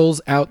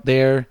pedals out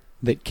there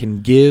that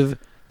can give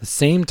the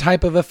same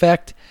type of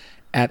effect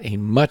at a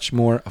much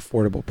more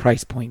affordable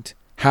price point.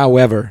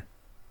 However,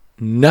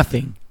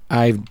 nothing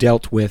I've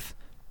dealt with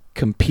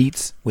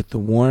competes with the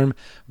warm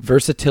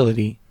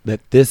versatility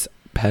that this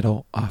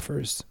pedal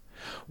offers.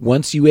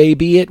 Once you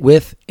A/B it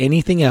with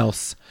anything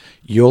else,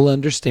 you'll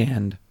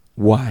understand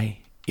why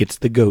it's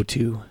the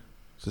go-to.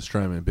 It's a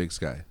Strymon Big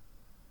Sky.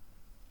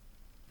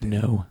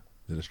 No.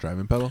 Is it a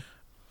Strymon pedal?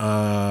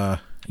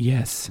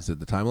 Yes. Is it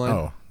the Timeline?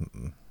 Oh,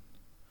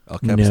 El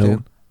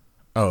Capistan?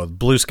 oh,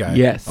 Blue Sky.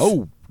 Yes.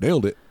 Oh,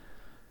 nailed it.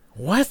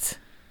 What?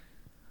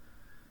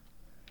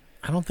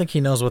 I don't think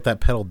he knows what that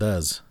pedal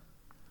does.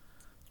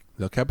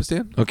 El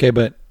Capistan? Okay,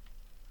 but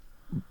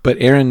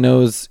Aaron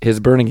knows his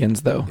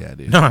Burnigans, though. Yeah,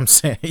 dude. No, I'm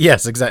saying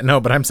yes, exactly. No,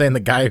 but I'm saying the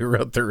guy who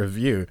wrote the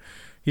review.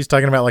 He's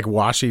talking about like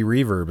washy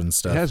reverb and It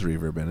stuff. has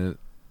reverb in it.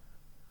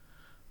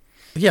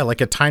 Yeah,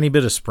 like a tiny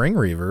bit of spring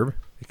reverb.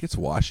 It gets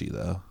washy,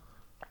 though.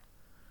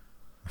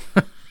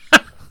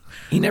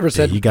 He never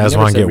said. You guys he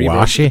never want to said get reverb.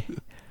 washy?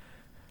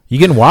 You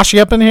getting washy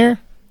up in here?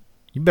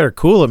 You better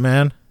cool it,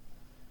 man.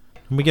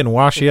 I'm getting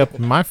washy up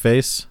in my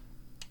face.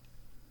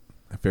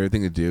 My favorite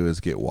thing to do is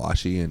get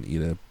washy and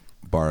eat a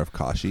bar of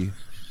kashi.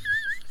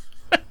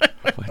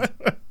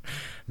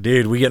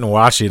 Dude, we getting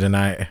washy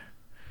tonight.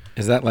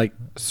 Is that like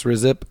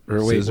Srizip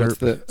or wait? Scissor. What's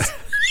the?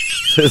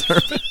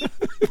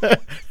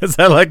 Is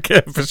that like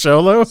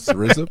Fasholo?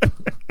 Srizup?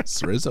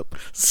 Srizup?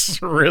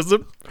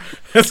 Srizip?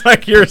 It's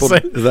like you're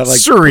saying. Is that like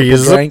Srizip?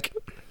 purple drank?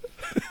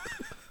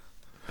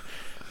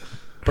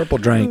 Purple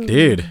drank.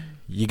 Dude,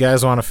 you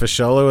guys want a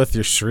Fasholo with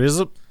your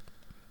Srizip?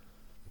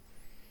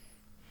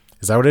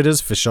 Is that what it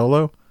is?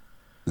 Fasholo?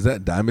 Is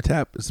that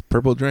Dimetap? It's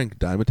purple drink.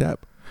 Dimetap?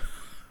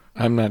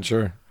 I'm not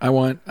sure. I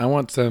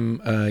want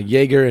some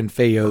Jaeger and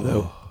Faygo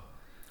though.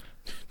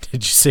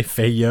 Did you say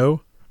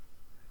Fayo?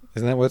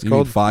 Isn't that what it's You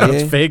called? mean Faye? No,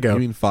 it's Faygo. You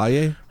mean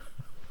Faye?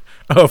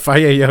 Oh,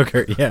 Faye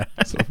yogurt, yeah.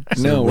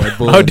 No. Red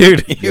Bull Oh, and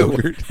dude.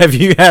 yogurt. Have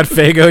you had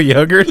Faygo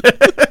yogurt?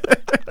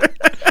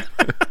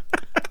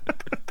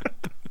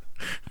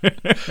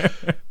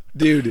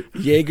 Dude,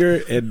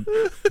 Jaeger and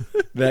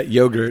that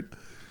yogurt,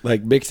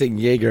 like mixing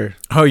Jaeger.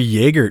 Oh,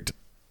 Jaegert.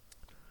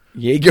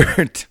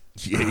 Jaegert.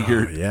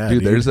 Jaeger. yeah, dude,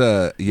 dude. there's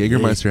a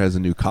Jägermeister has a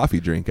new coffee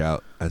drink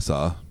out. I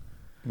saw.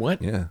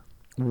 What? Yeah.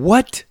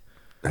 What?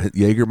 Wait a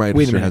Jägermeister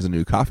minute. has a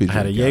new coffee drink. I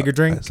had a Jaeger out,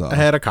 drink. I saw. I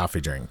had a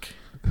coffee drink.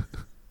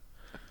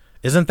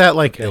 Isn't that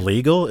like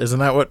illegal? Isn't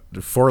that what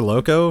Four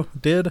Loko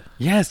did?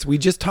 Yes, we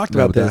just talked No,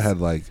 about but that this. had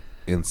like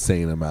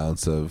insane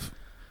amounts of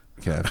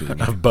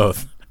caffeine. Of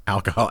both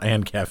alcohol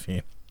and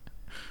caffeine.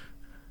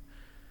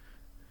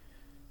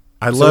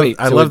 I So love wait,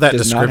 I so love it that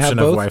does not have description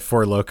of both? why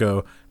Four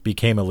Loko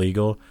became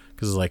illegal,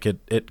 because like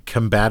it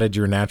combated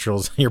your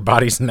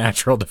body's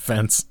natural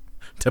defense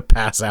to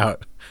pass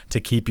out to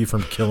keep you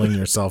from killing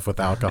yourself with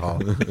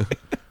alcohol.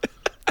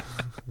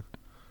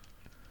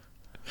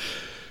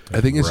 I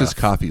think it's just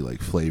Rough. coffee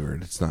like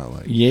flavored. It's not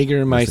like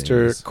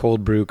Jägermeister the same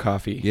cold brew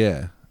coffee.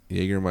 Yeah,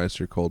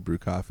 Jägermeister cold brew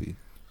coffee.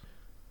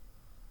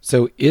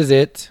 So is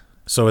it?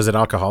 So is it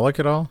alcoholic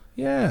at all?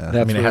 Yeah, That's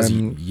I mean, it where has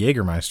I'm-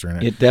 Jägermeister in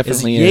it. It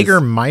definitely is.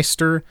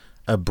 Jägermeister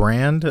a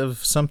brand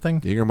of something?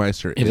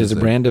 Jägermeister. It is a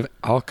brand of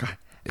alcohol.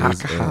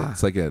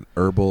 It's like an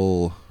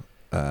herbal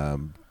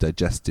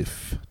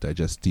digestive.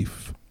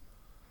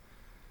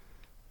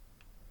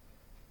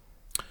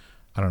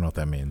 I don't know what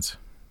that means.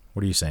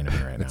 What are you saying to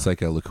me right now? It's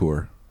like a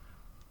liqueur.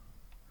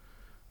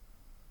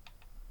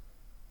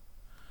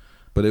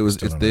 But it was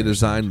Still don't they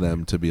understand. designed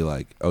them to be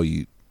like, oh,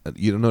 you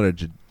don't know,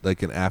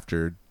 like an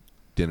after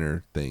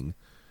dinner thing,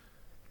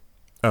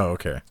 Oh,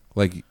 okay.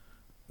 like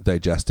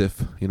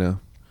digestive. You know,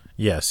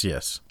 Yes.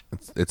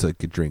 it's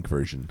like a drink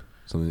version,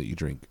 something that you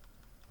drink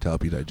to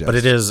help you digest. But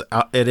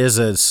it is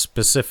a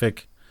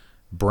specific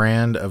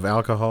brand of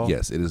alcohol.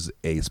 Yes, it is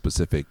a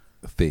specific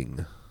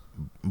thing.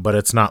 But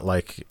it's not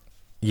like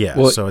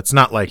Well, so it's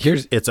not like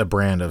here's- it's a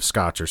brand of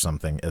scotch or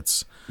something.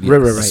 It's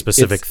Right. a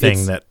specific It's- thing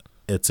it's- that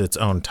it's its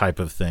own type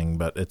of thing,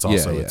 but it's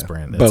also Yeah, its yeah.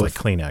 brand. Both. It's like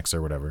Kleenex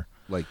or whatever.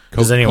 Like,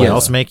 Does anyone Coca-Cola.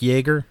 else make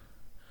Jaeger?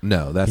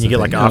 No, that's Can you the get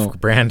like thing. No.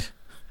 off-brand?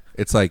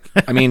 It's like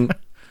I mean,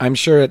 I'm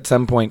sure at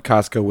some point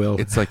Costco will.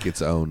 it's like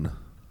its own.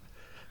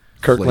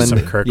 Kirkland, Some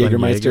Kirkland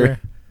Jägermeister. Jaeger?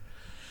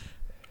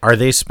 Are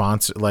they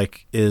sponsored?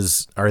 Like,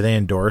 are they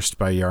endorsed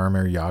by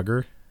Jaromir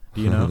Jagr?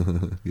 Do you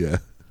know Yeah,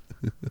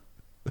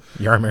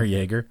 Jaromir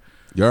Jagr?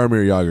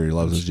 Jaromir Jagr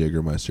loves his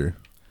Jägermeister.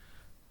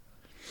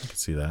 I can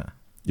see that.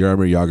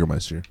 Jaromir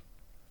Jagermeister.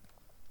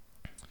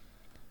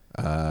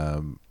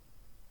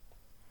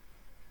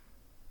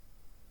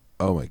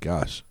 Oh my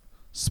gosh,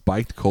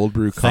 spiked cold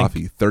brew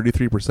coffee,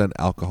 33%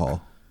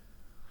 alcohol.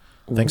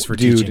 Thanks for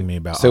Dude, teaching me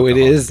about so it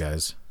alcohol, is- you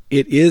guys.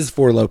 It is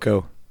Four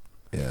Loko.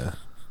 Yeah,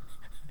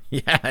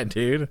 Yeah,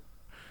 dude.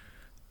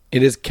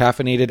 It is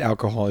caffeinated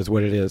alcohol, is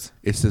what it is.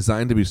 it's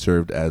designed to be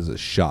served as a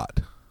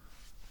shot.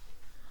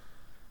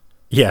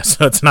 Yeah,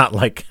 so it's not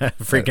like a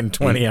freaking At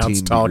 20-ounce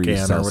 18 tall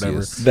degrees can or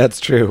whatever. Celsius. That's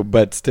true,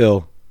 but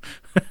still,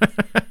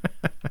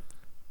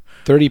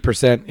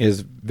 30%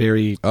 is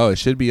very. Oh, it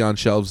should be on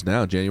shelves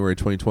now, January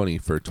 2020,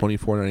 for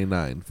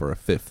 $24.99 for a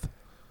fifth,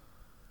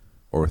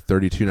 or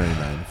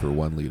 $32.99 for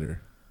 1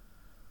 liter.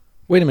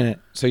 Wait a minute.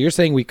 So you're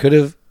saying we could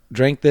have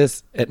drank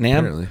this at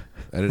NAM? Apparently,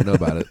 I didn't know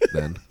about it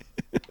then.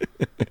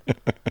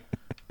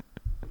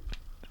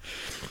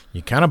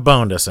 You kind of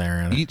boned us,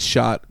 Aaron. Each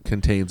shot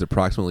contains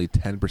approximately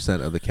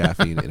 10% of the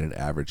caffeine in an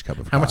average cup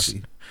of How much?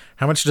 coffee.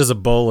 How much does a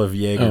bowl of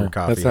Jaeger Oh,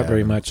 coffee? that's not very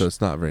have? much. So it's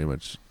not very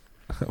much.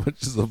 How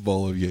much is a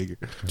bowl of Jaeger?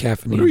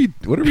 Caffeine.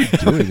 What are we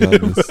doing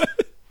on this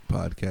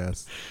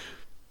podcast?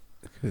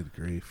 Good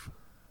grief.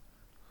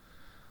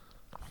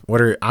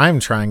 I'm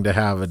trying to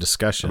have a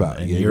discussion, About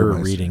and you're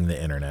Jägermeister. reading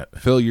the internet.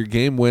 Phil, your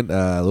game went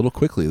a little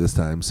quickly this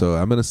time, so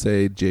I'm going to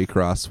say J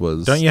Cross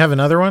was. Don't you have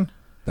another one?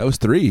 That was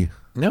 3.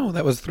 No,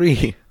 that was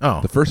 3.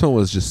 Oh, The first one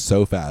was just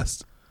so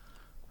fast.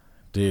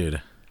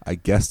 dude. I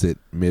guessed it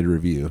mid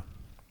review.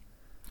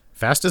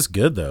 Fast is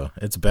good, though.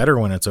 It's better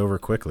when it's over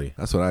quickly.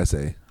 That's what I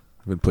say.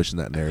 I've been pushing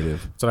that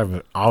narrative. That's what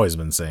I've always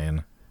been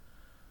saying.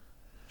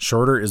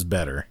 Shorter is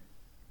better.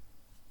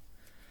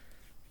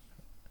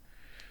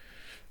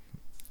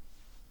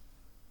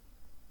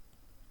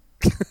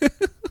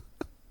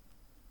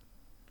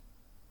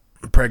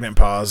 Pregnant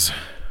pause.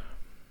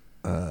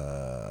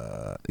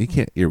 You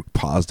can't. Your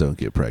paws don't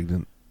get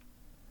pregnant.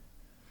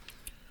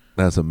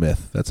 That's a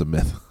myth. That's a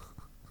myth.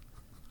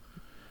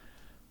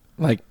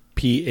 Like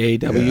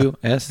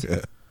PAWS?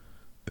 Yeah.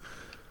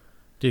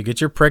 Dude,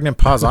 get your pregnant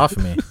paws off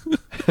of me.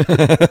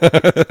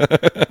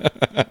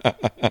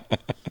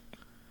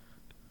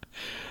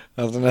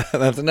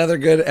 That's another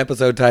good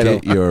episode title.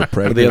 Get your the other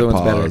pregnant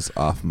one's better. paws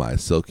off my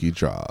silky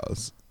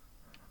jaws.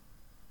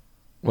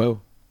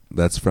 Whoa.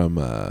 That's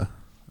from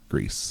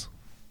Greece.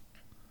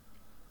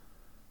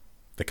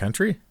 The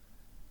country?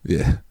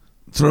 Yeah.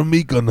 It's from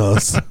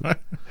Mykonos.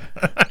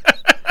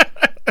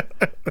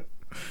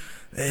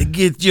 Hey,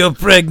 get your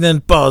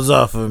pregnant paws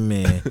off of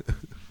me.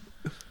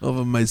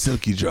 Over my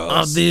silky Of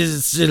jaws.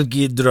 these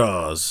silky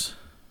draws.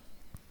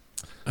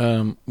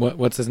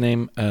 What's his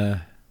name?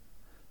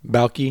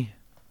 Balky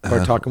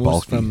Bartakamus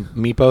Balky. from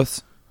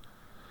Mypos.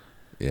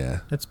 Yeah.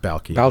 It's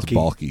Balky. Balky.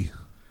 Balky.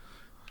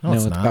 No,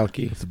 it's it's not.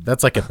 Balky.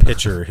 That's like a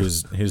pitcher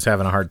who's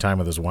having a hard time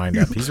with his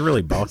windup. He's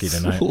really bulky It's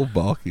a tonight. little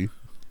balky.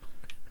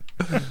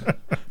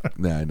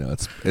 Nah, I know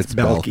it's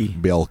Belky.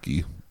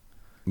 Belky.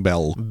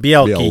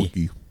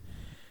 Bielki.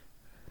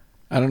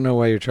 I don't know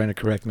why you're trying to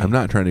correct me. I'm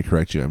not trying to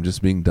correct you. I'm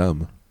just being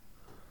dumb.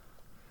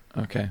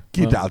 Okay.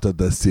 Get out of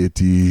the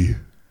city.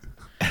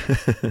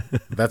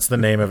 That's the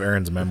name of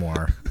Aaron's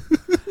memoir.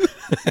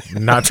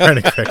 Not trying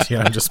to correct you.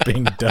 I'm just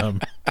being dumb.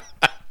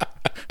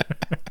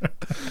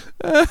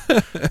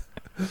 And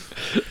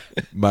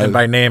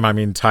by name, I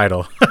mean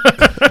title.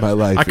 My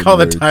life. I call in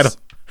the words. title.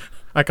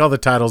 I call the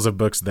titles of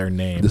books their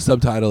name. The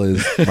subtitle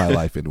is "My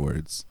Life in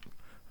Words."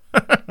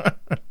 I'm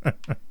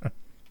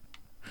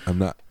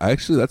not.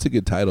 Actually, that's a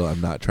good title.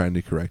 I'm not trying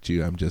to correct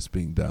you. I'm just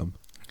being dumb.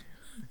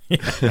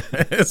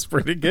 It's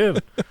pretty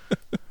good.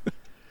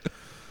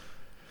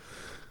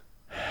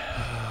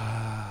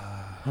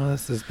 Well,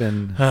 this has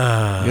been You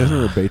guys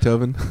remember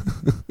Beethoven?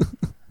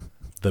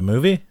 The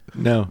movie?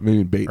 no.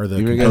 Maybe Or the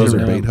you guys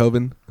remember composer.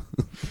 Beethoven?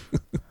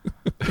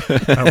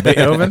 Oh,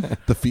 Beethoven?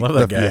 The Love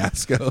that guy.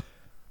 fiasco.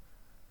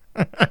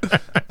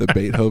 The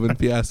Beethoven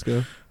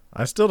fiasco.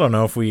 I still don't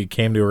know if we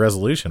came to a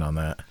resolution on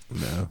that.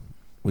 No,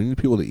 we need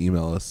people to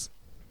email us.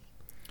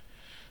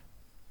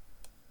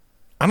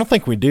 I don't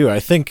think we do. I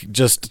think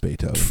just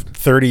Beethoven.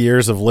 30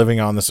 years of living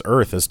on this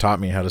earth has taught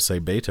me how to say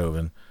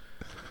Beethoven.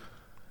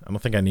 I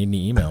don't think I need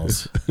any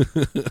emails.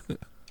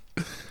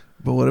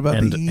 But what about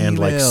the emails? And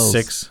like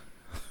 6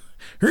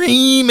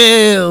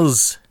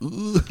 emails.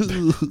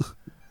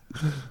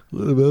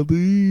 What about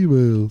the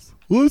emails?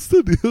 What's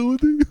the deal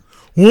with the?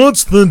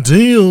 What's the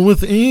deal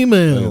with This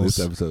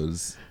emails? episode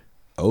is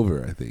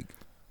over. I think it's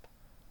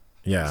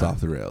Yeah,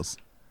 off the rails.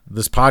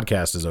 this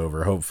podcast is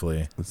over.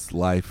 Hopefully, It's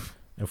life.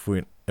 if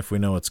we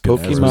know it's good.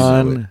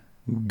 Pokemon,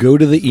 go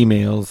to the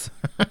emails.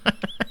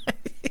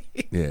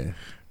 Yeah.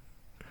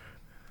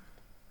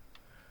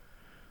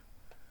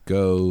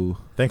 Go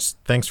Thanks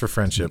for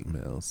friendship.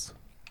 emails.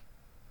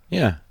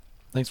 Yeah.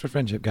 Thanks for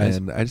friendship, guys.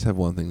 And I just have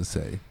one thing to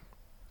say.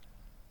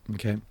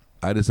 Okay.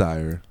 I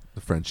desire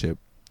the friendship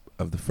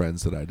of the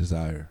friends that I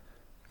desire.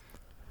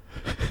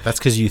 That's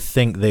because you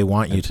think they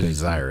want you And to thank you.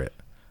 desire it.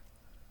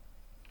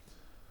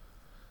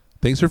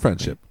 Thanks for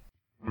friendship.